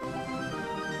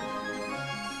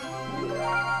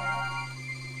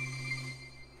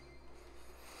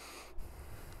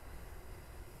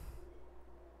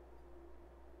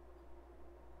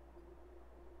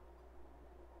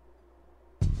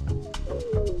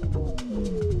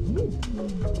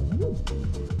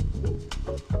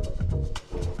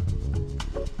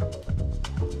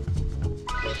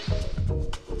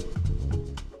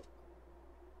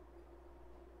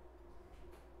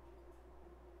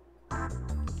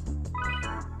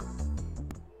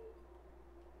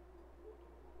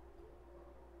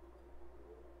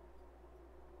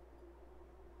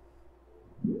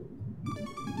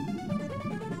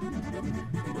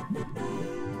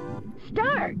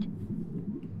 Start.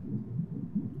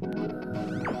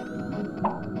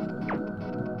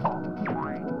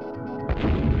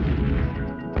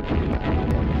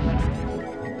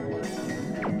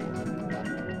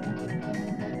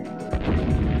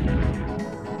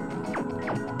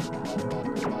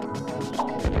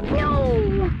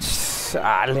 No.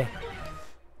 Sale.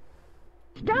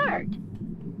 Start.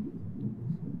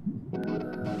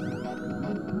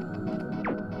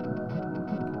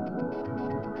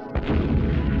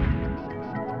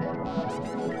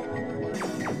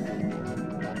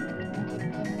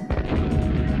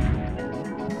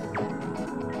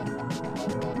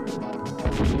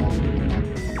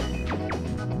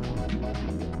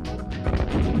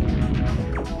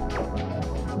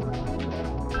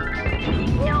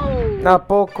 No. ¿A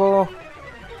poco?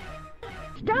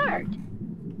 Start.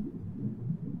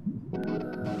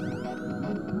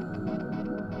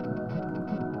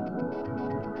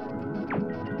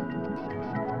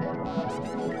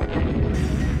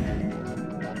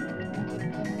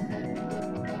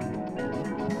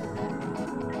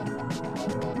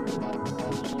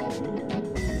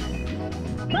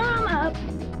 Bomb up.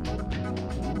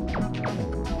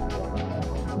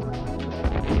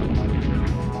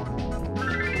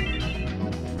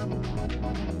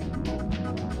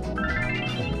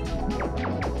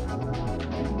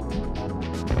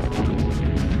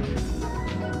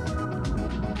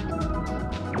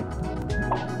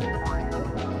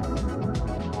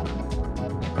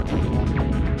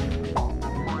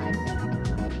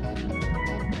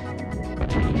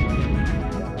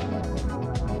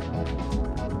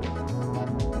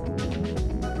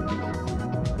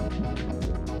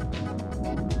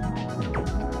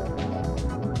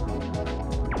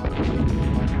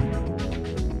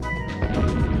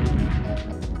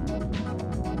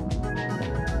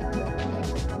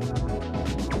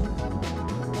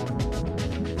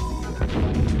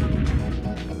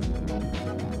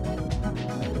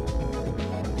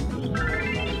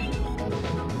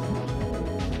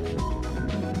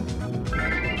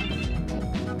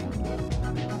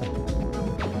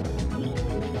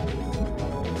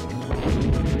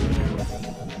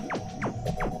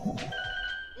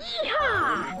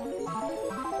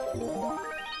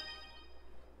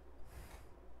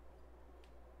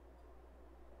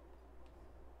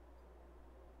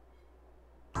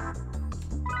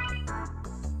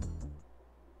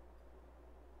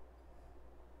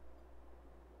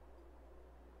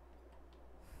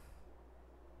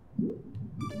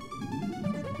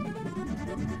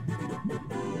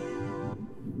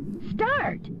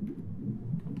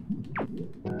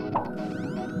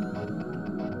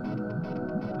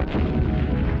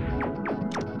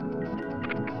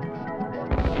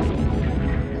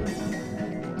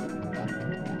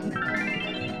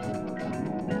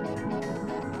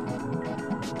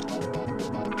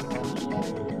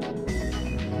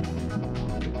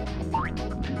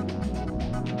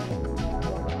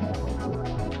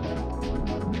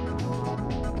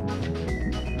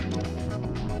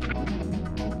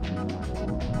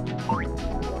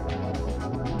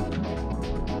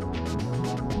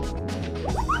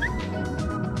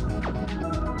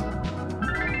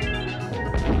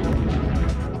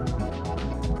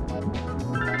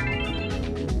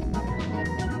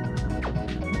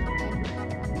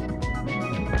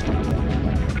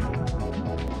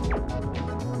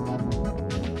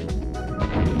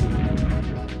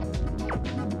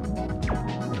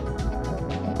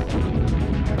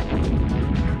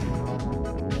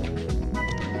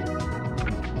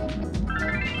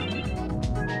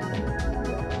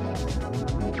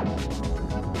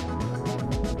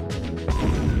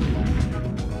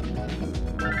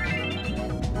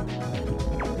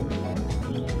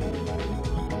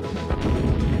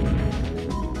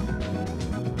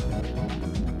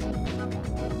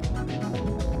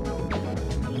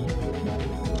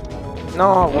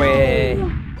 No, güey.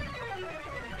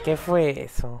 ¿Qué fue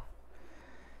eso?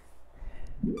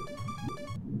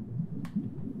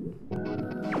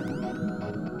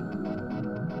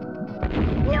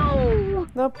 No.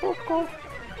 Tampoco.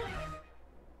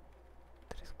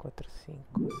 3, 4,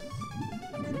 5.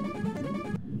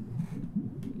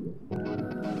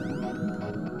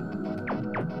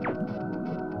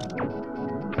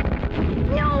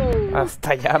 No. Hasta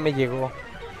allá me llegó.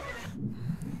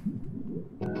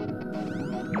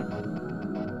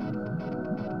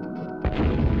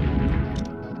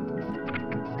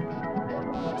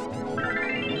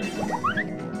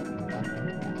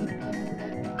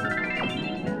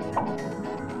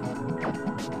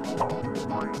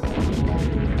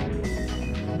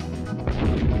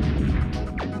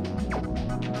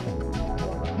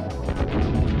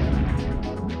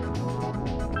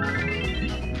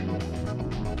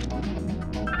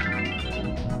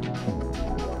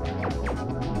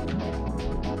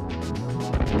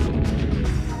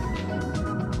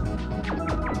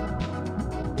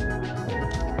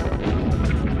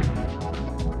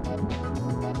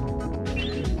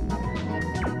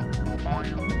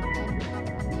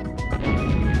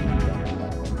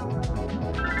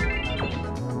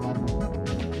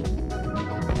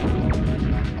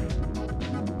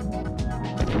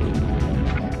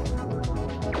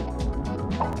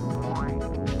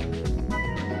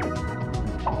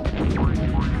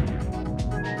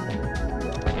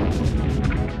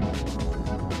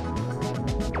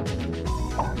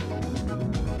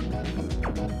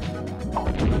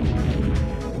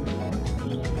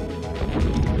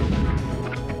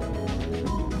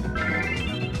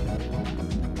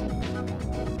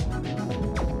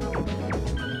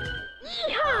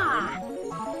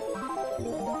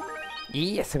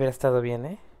 Y ese hubiera estado bien,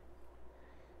 ¿eh?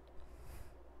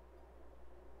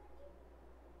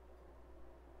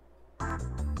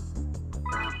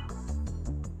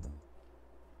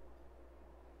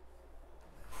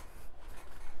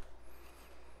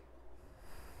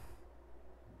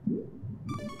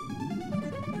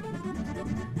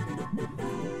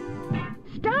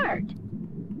 Start.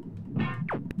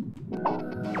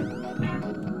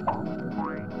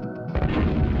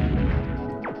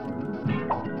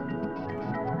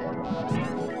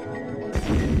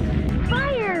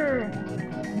 Fire.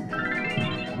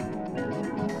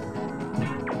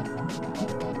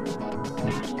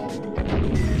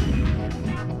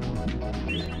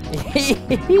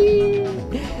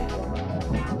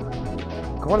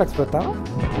 ¿Cómo la explotaba?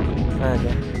 Ah,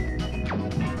 ya.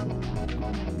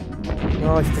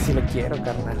 No, este sí lo quiero,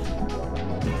 carnal.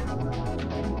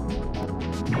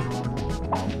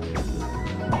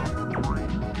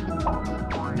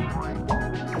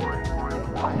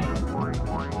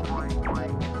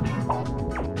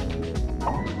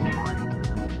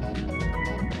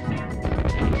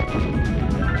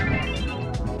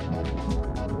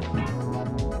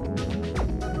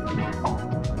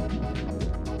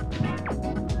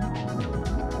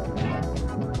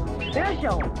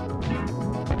 Special.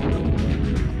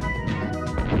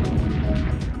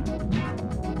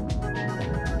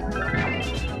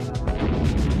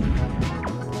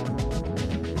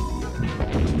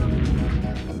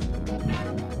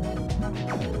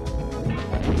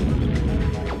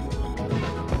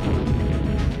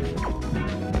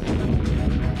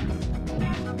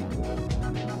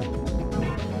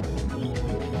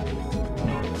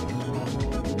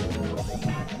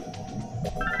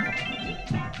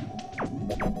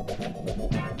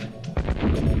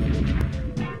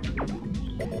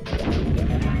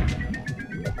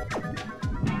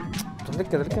 ¿Dónde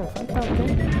quedó el que me falta? ¿O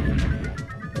qué?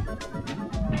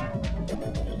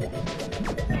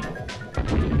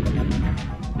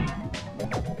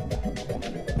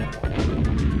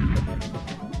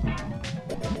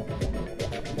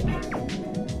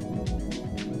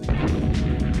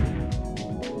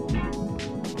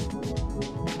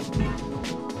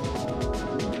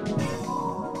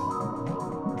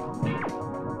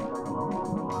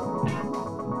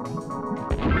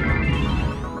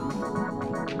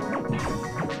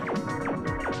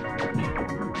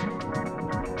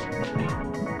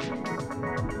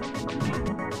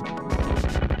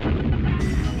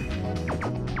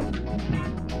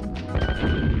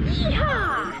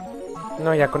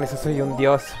 No, ya con eso soy un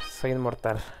dios, soy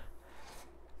inmortal.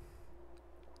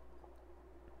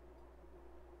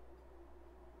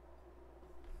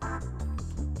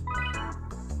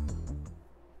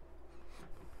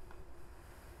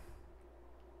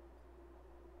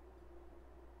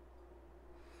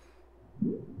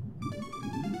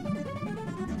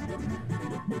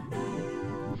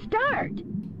 Start.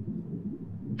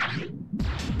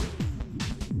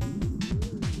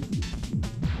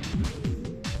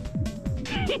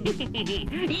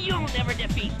 You'll never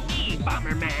defeat me,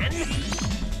 Bomberman.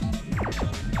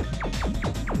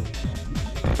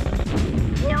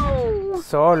 No.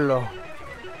 Solo.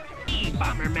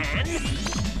 Bomberman.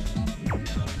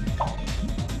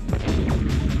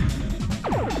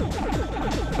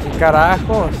 ¿Qué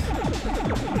carajos?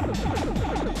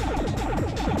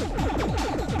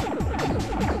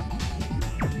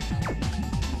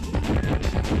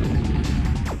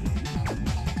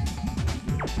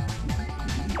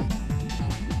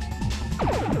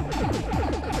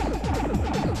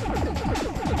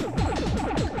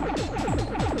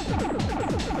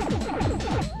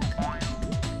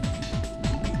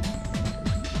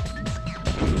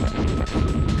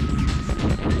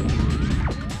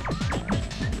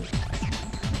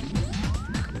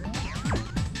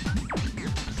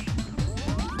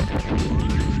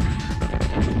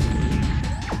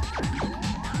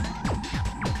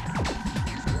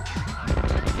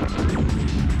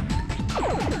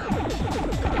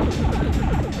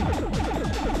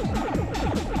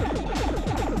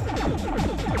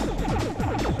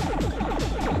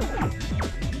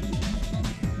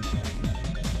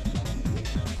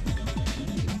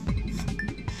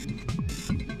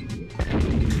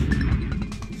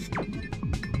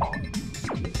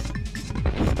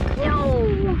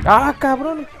 Ah,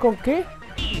 cabrón, ¿con qué?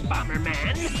 Bomberman.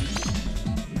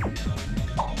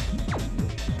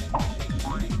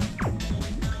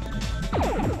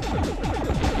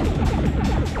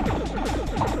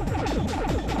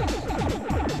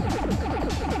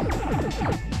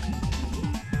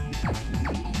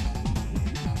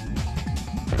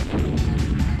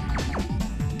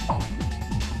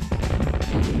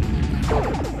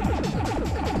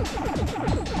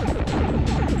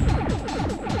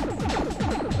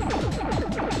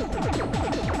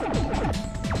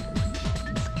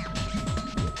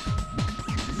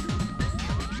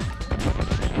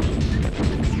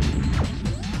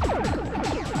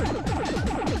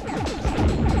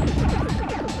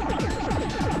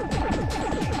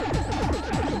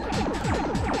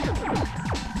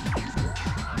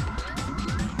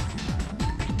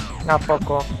 ¿A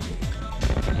poco?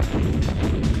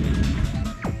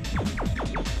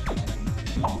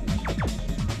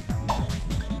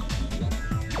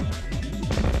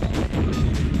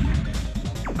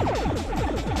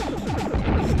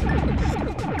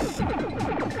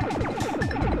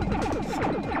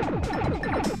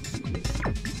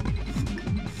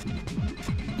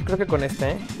 Creo que con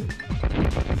este, ¿eh?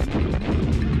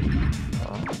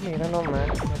 Oh, mira nomás,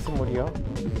 no se murió.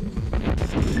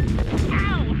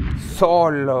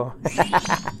 Solo.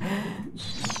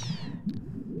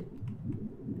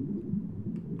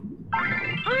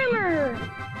 Armor.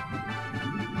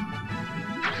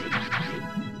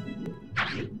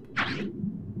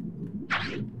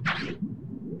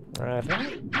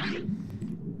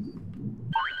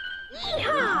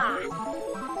 Yeehaw.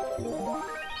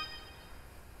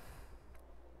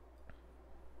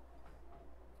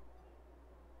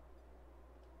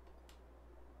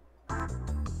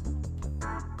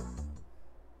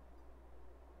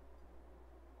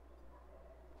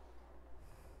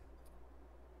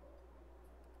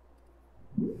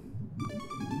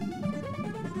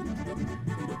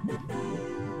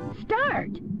 Start.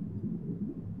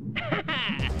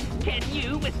 Can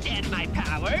you withstand my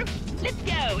power? Let's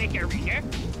go, Icarina.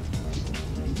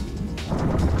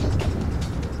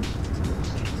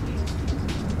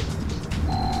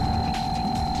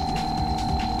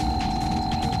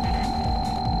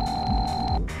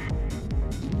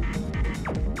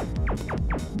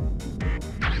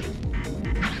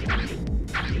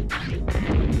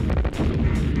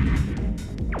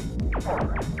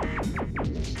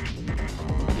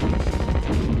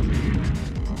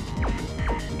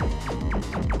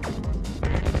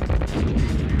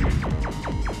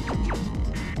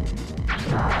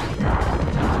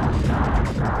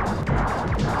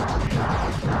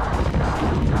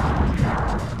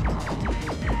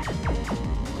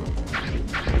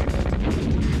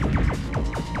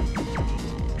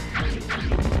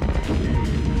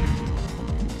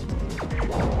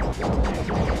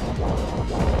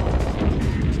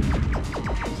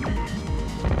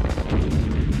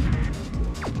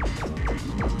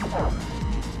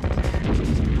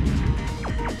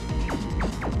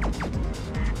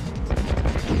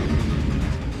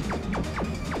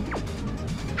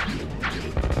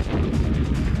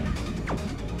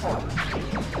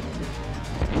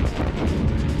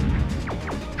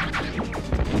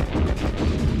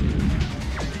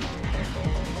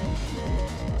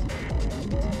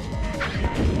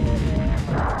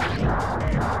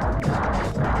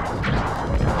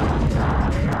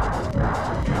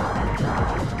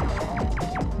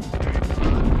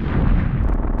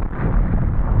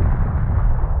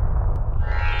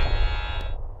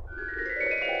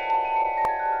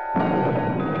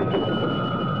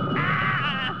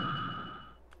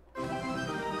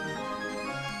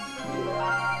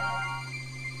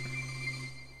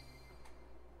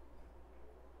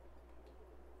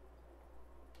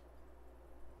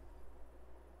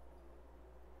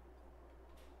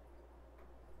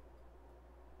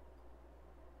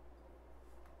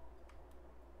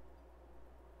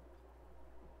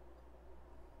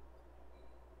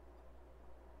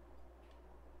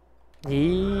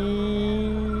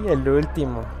 Y el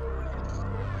último.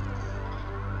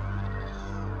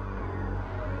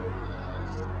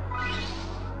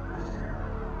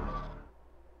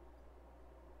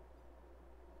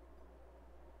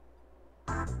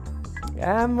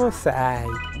 Vamos ahí.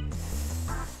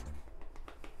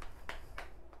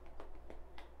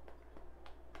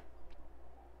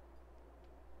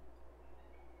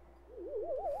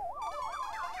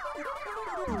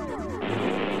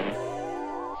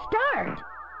 Start.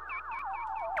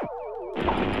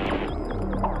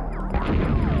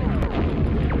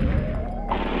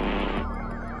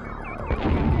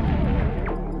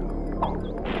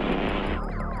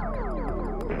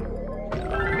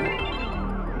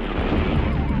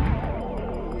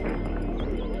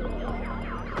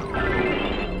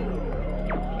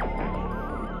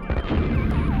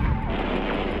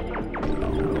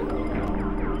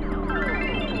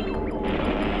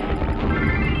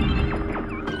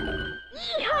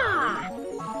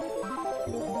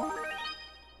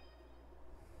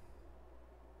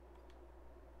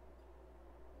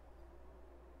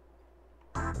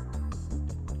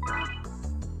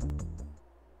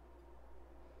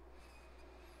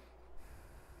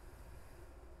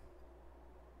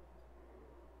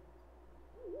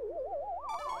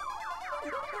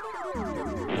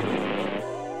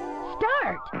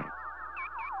 Start.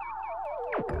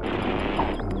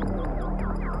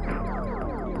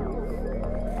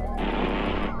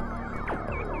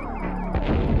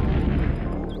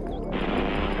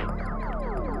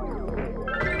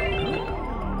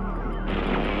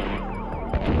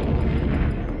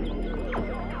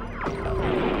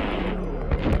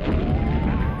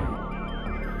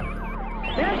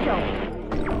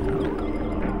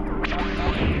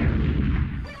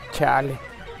 Chale.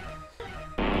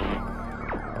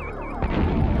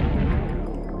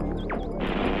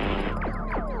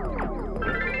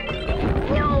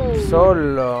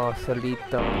 No.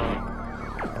 Solito.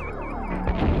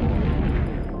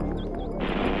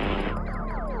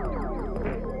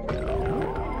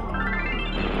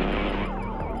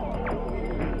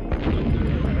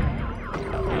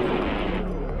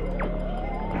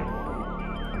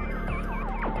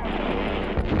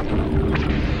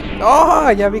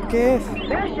 ¡Oh! Ya vi qué es.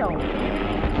 Special.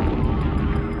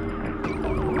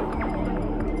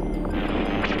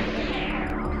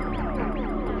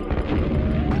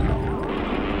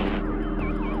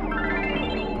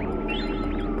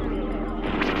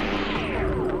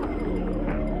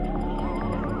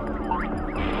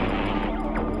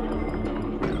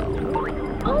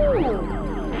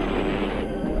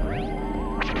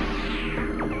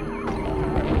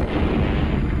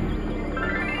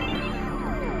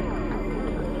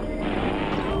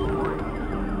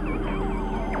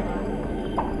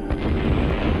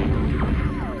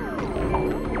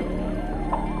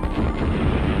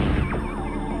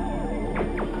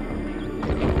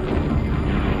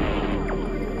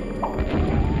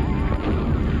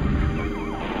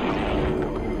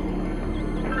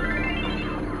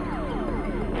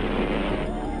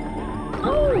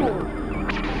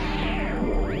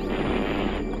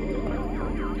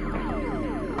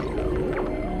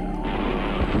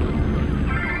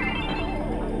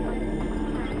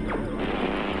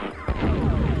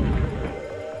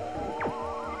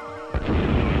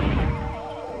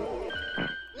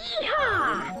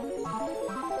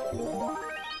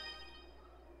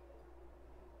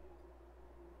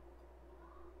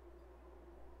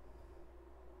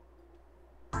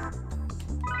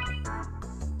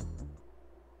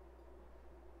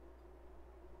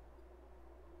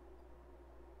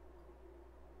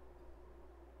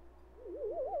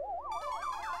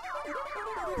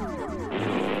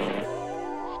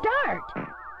 Start.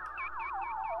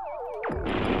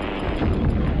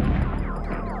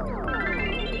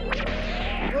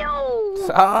 No.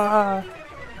 ¡Ah!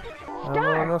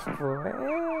 Vámonos pues.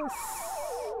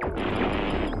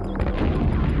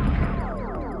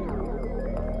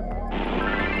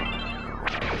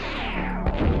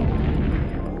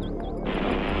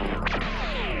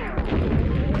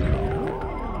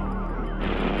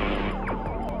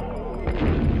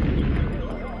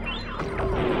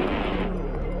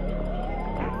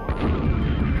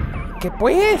 ¿Qué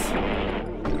pues?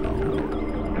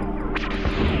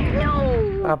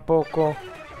 No. ¿A poco?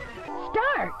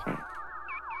 Start.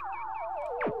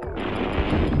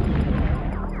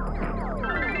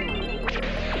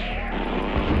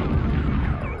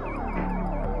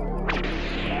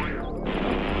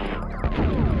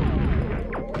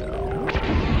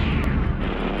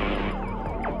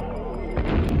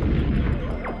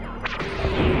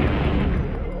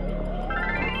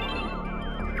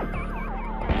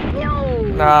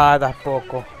 Nada,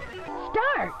 poco.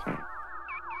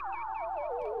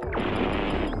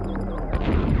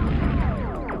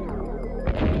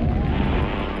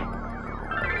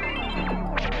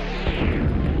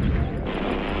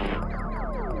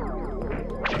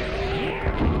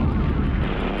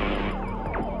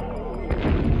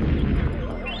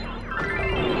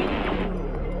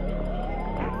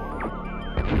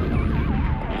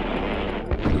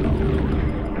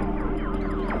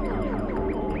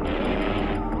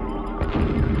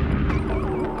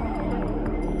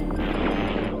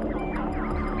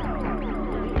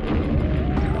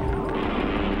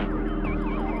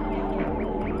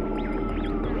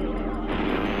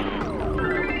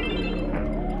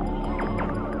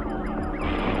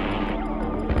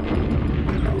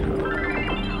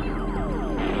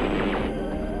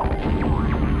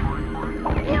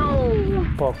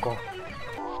 poco.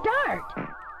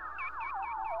 Start.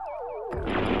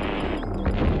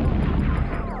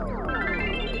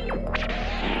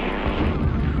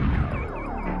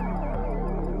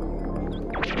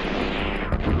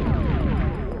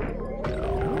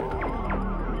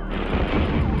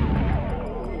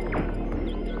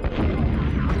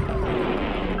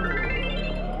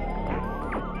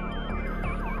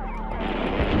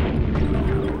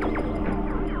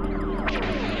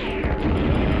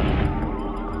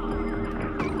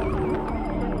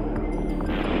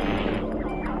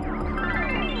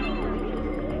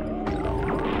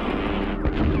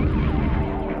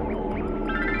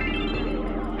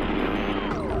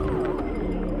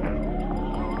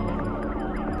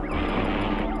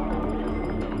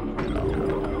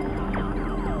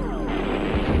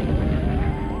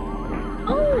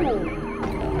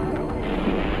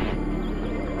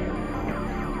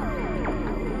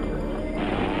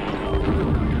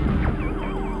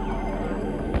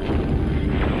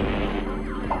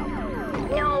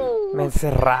 Me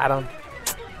encerraron.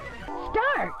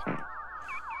 Start.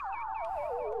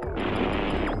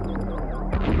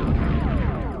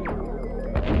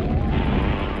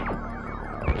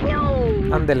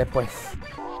 No. Ándele pues.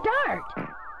 Start.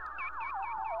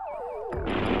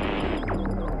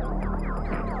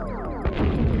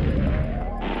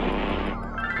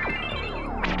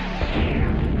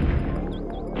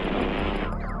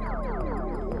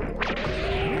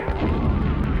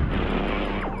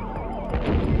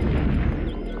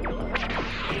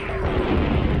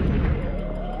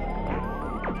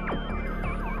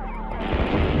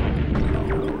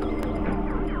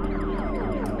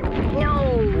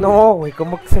 No, güey,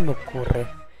 ¿cómo que se me ocurre?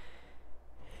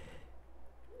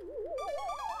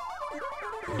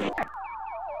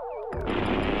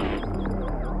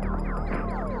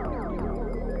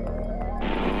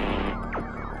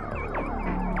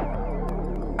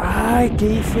 Ay, ¿qué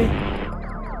hice?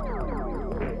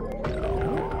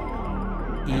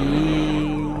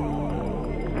 Y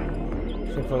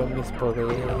se fueron mis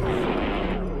poderes.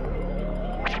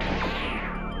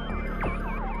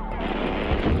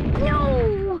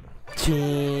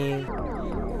 Chin.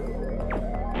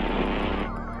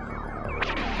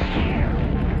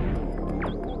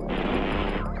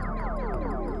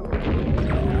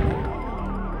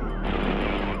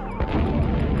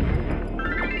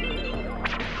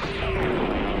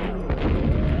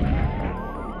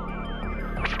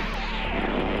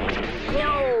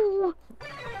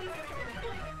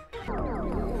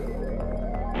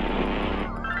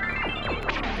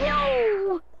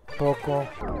 Poco.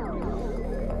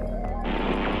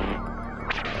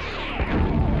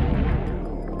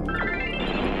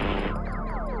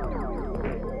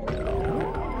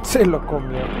 Se lo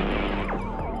comió.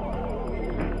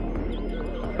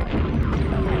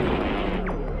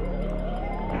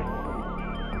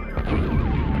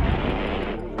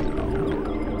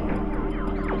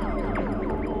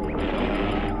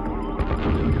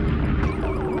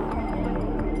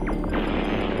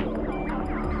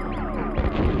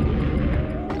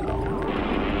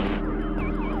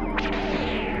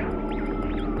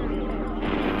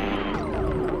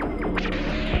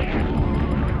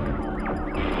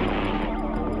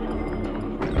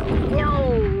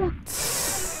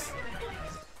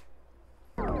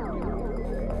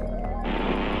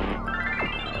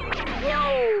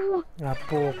 ¿A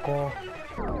poco?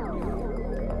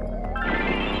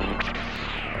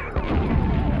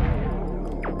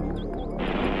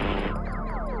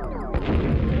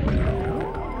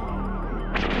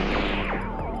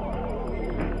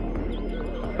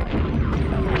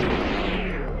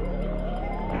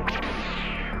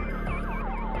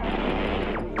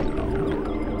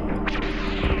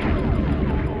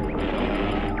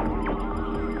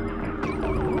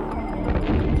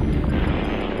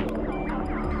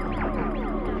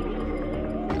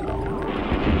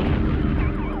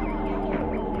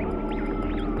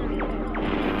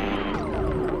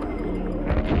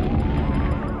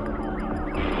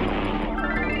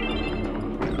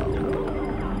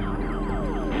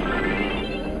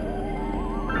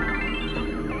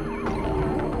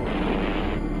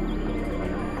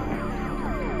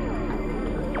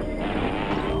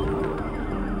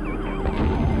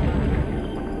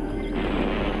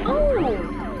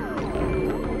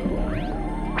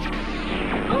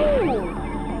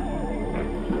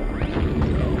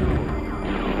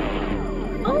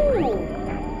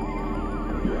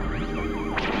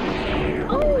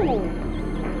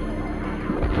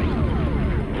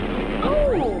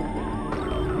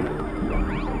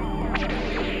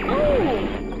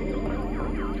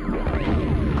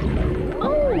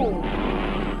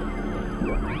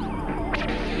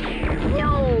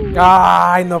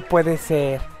 Ay, no puede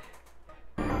ser.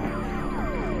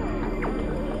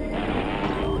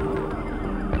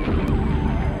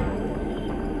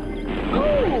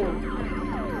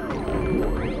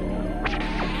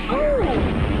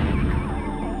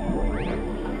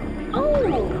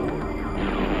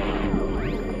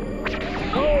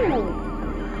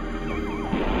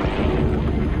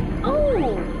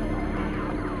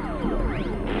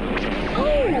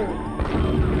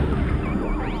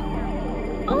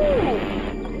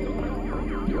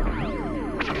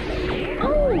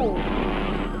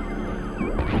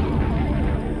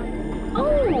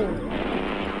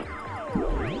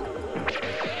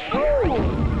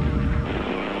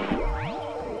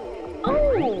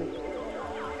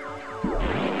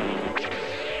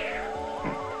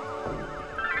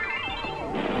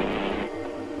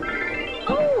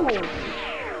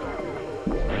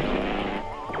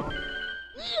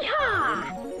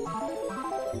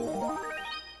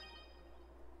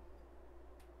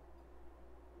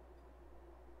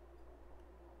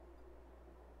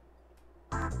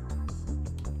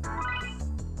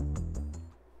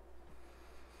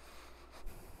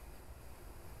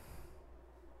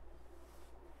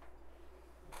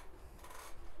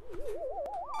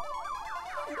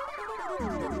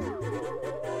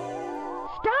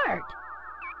 Start!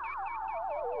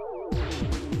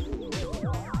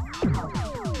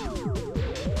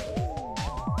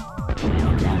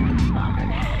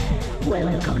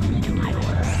 Welcome to my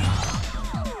world.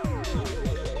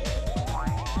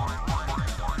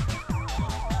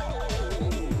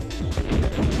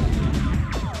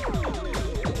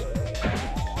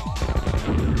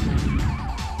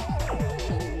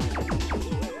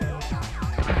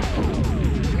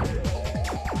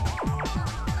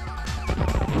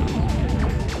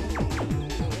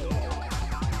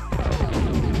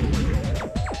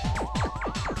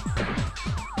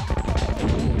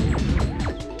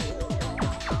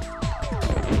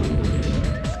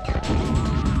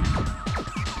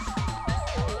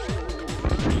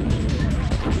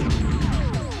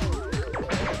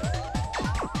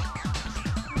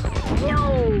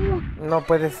 No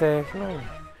puede ser. No.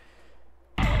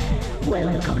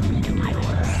 Welcome to my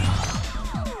world.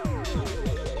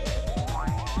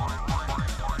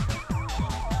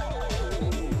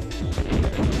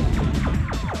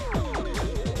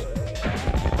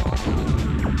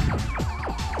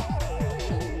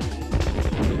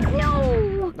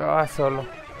 No. Ah, solo.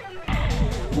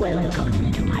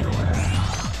 Welcome to my world.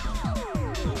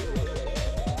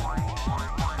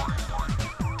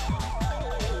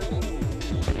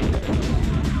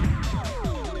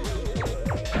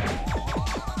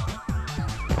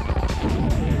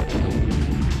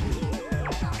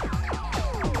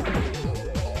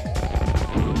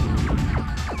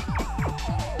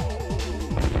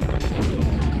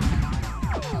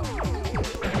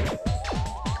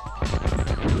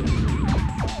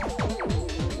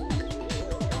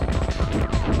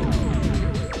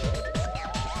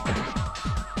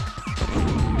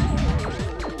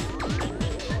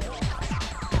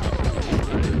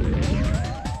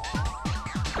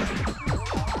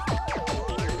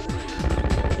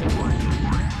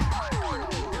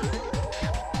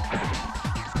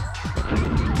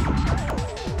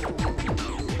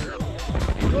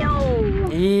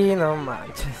 Y no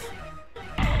manches.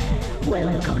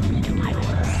 Welcome to my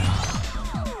world.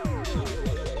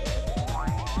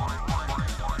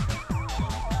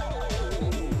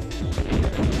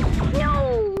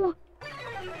 No.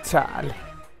 Chale.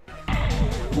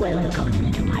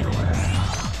 Welcome to my world.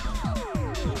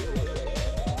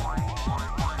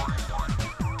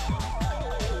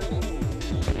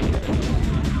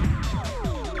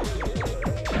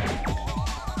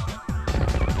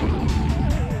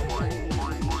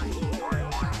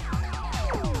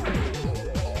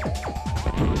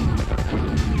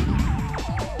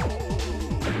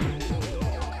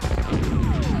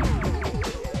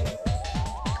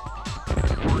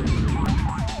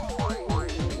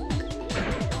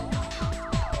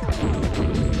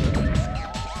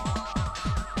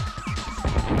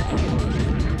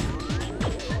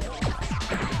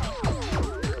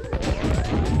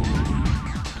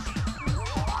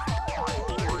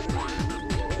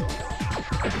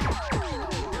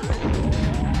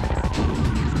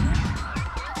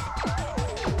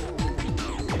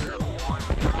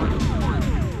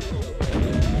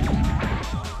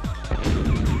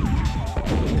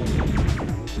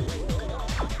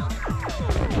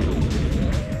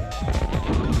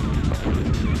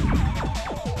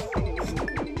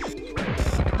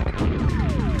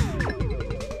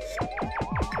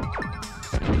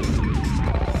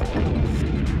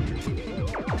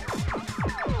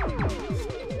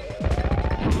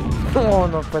 No,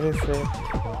 no puede ser.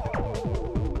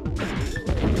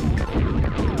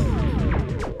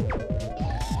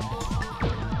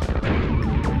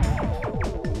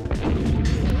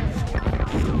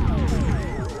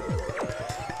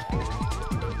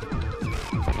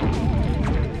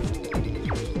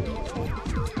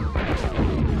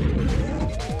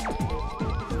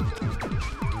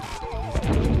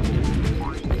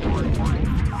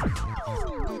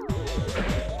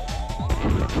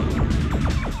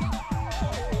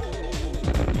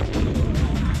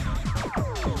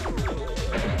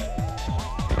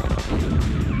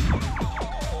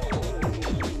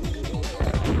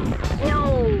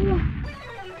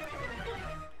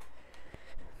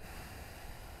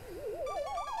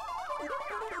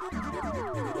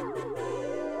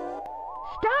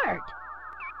 Start!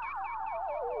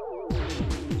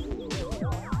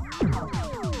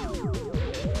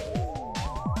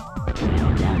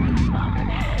 Well done,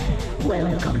 Bomberman.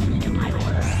 Welcome to my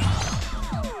world.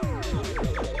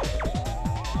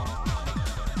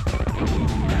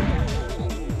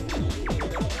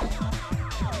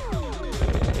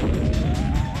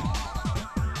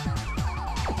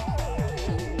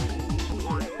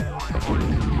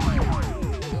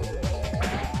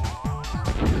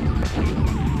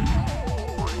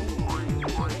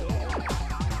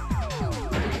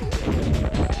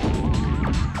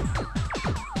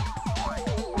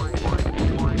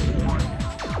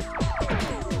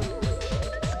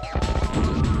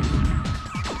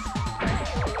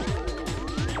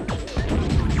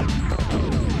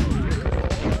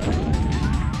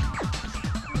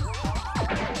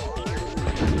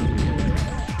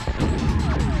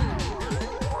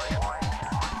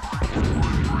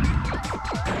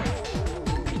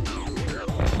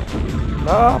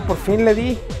 No, por fin le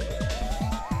di.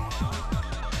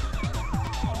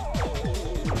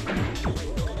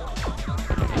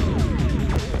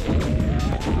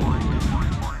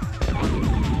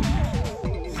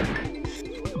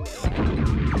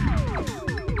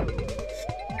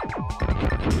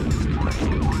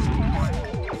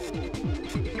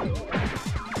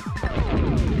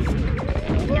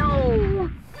 No!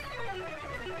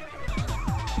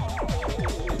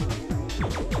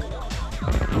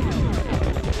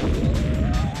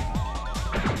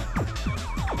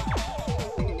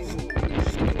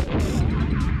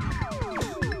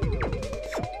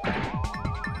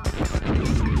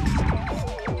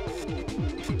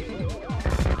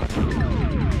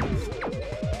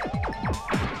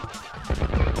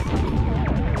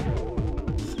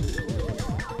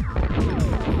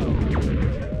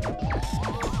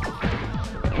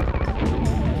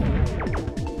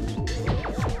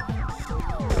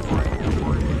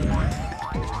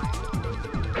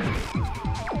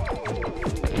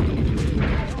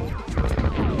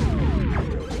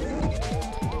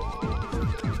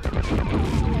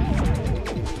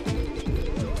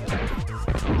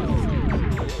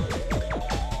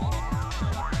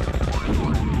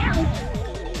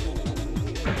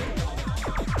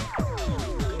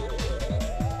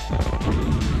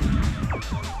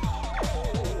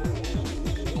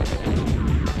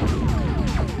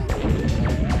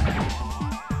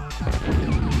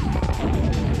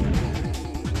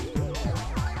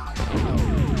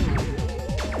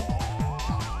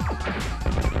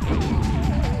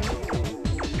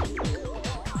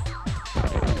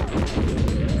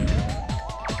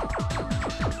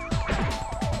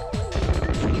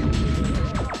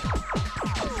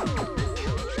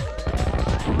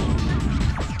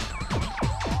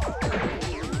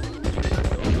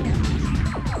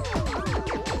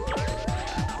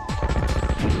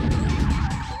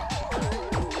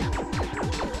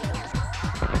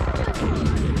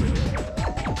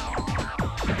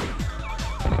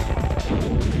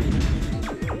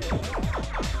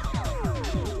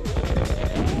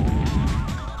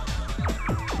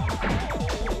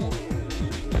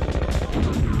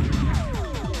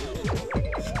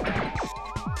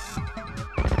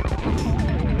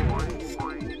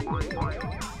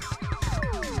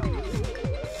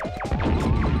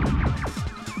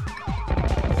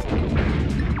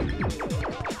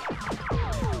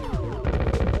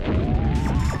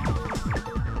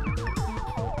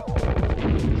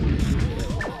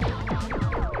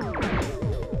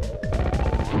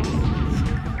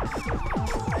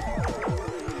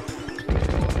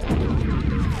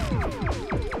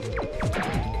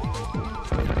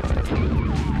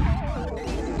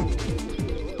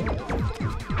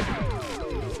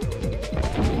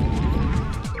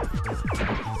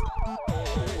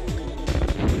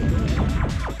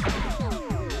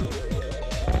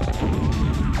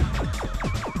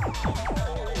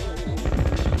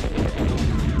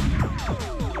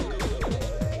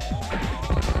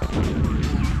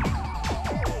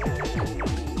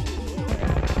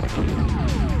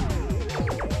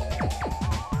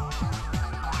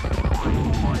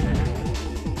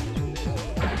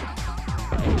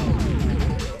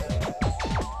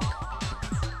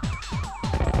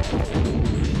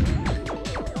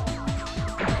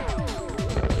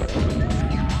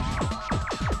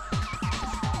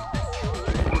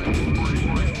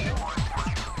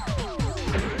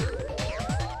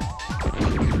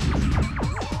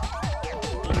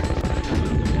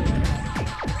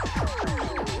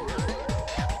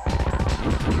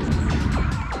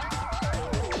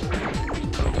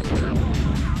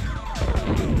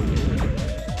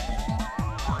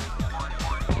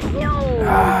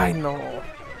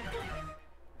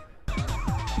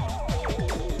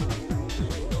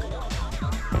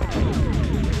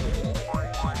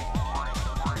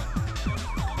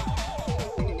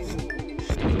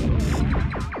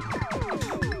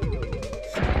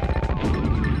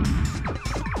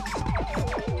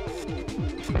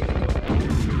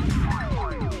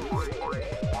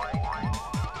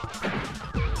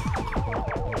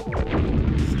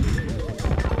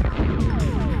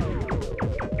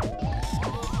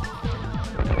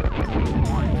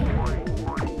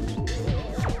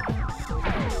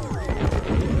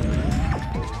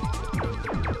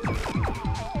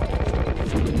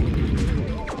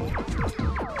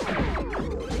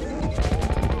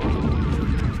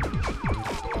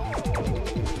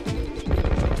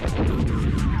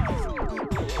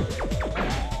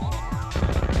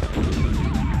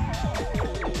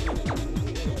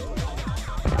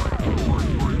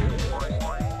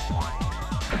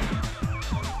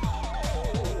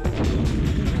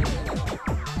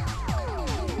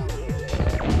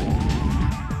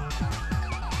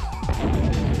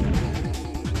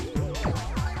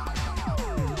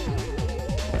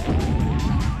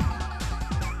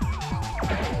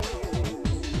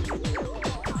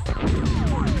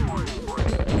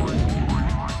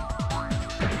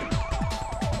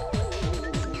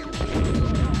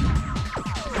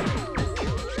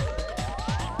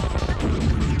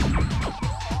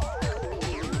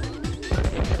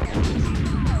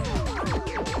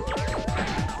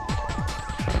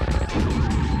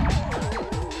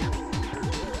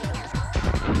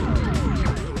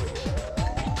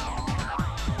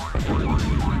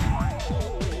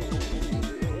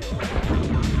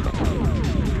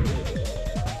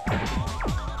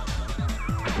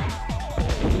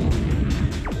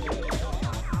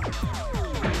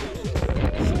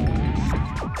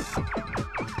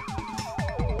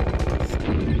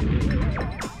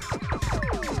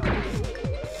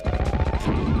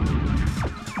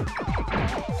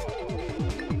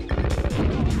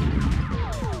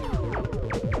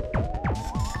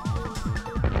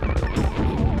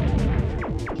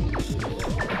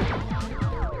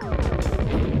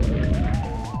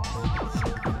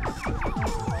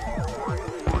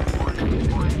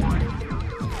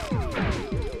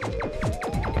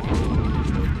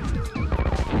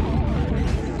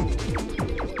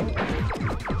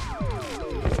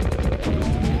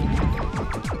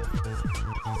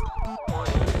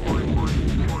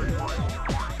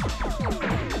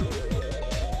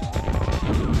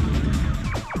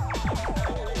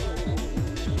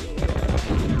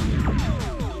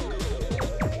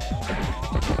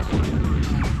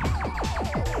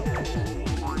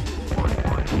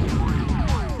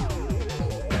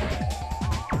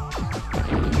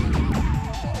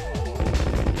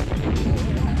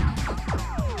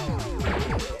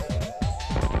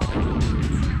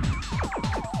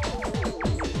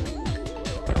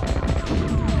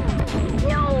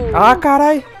 ¡Ah,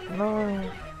 caray! No.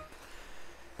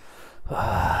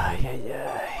 Ay, ay,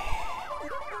 ay.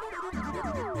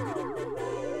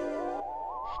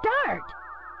 Start.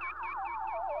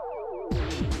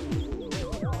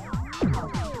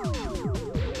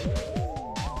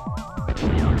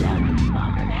 Well done,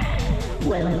 Bomberman.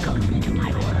 Welcome to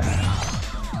my world.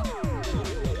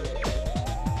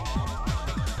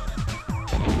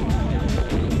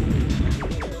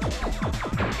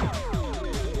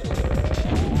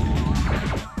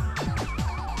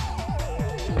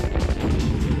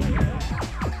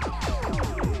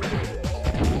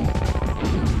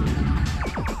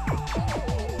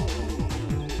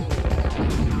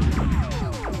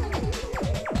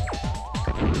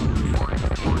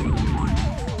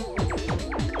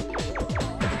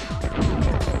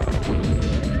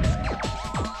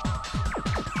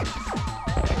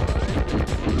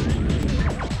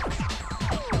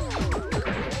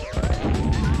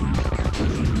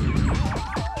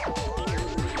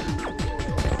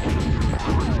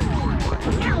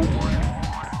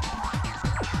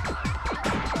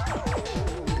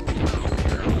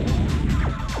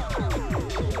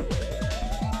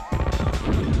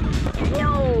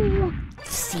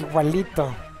 Igualito.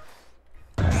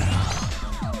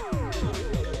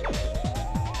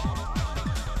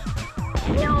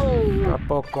 No. ¿A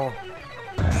poco?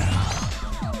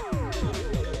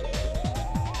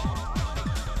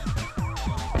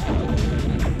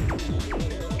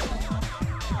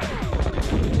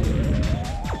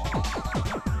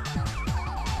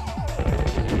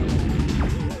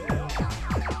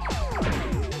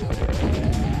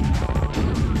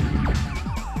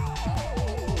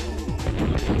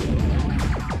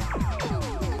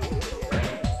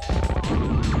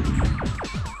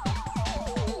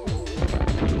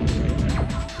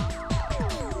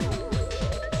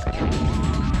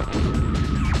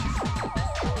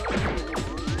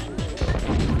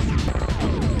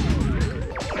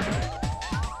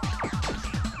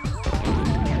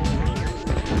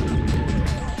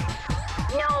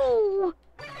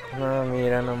 No,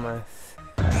 mira nomás.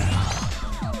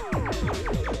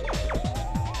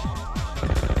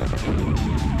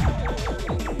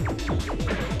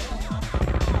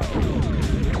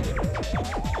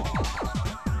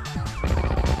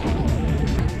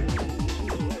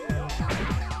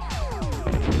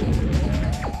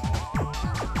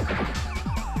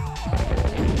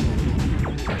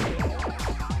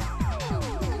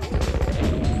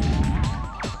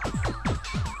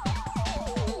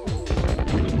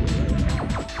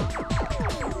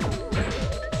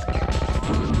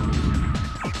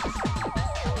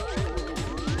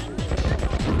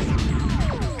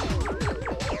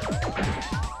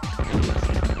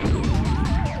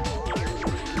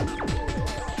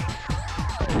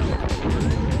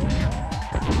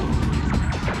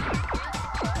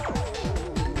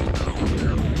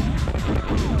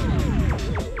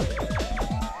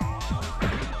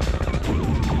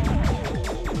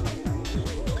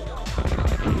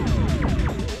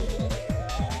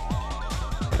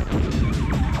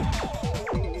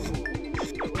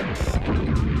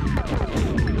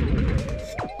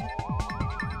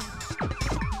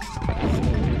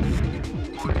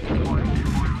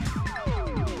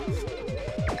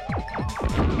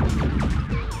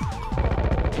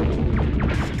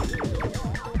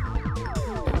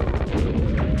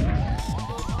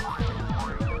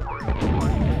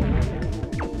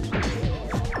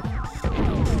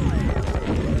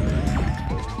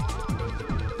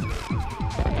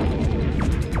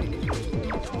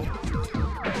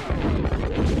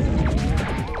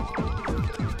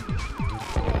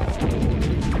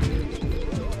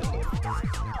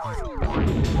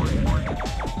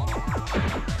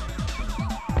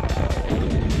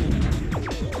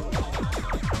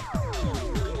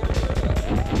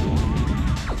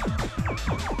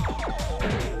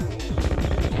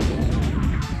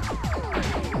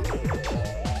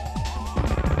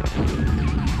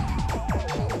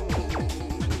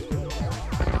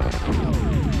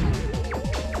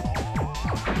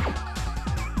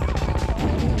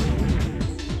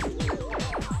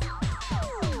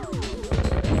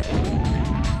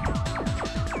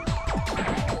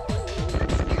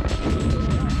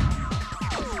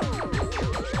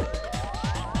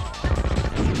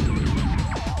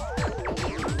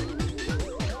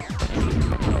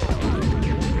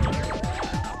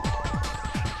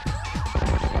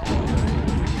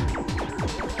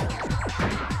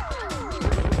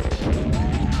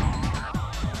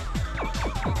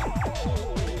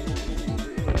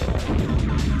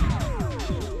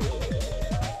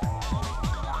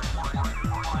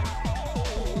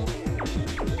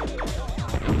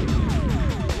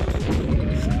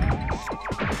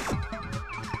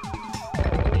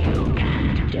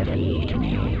 Salute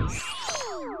me.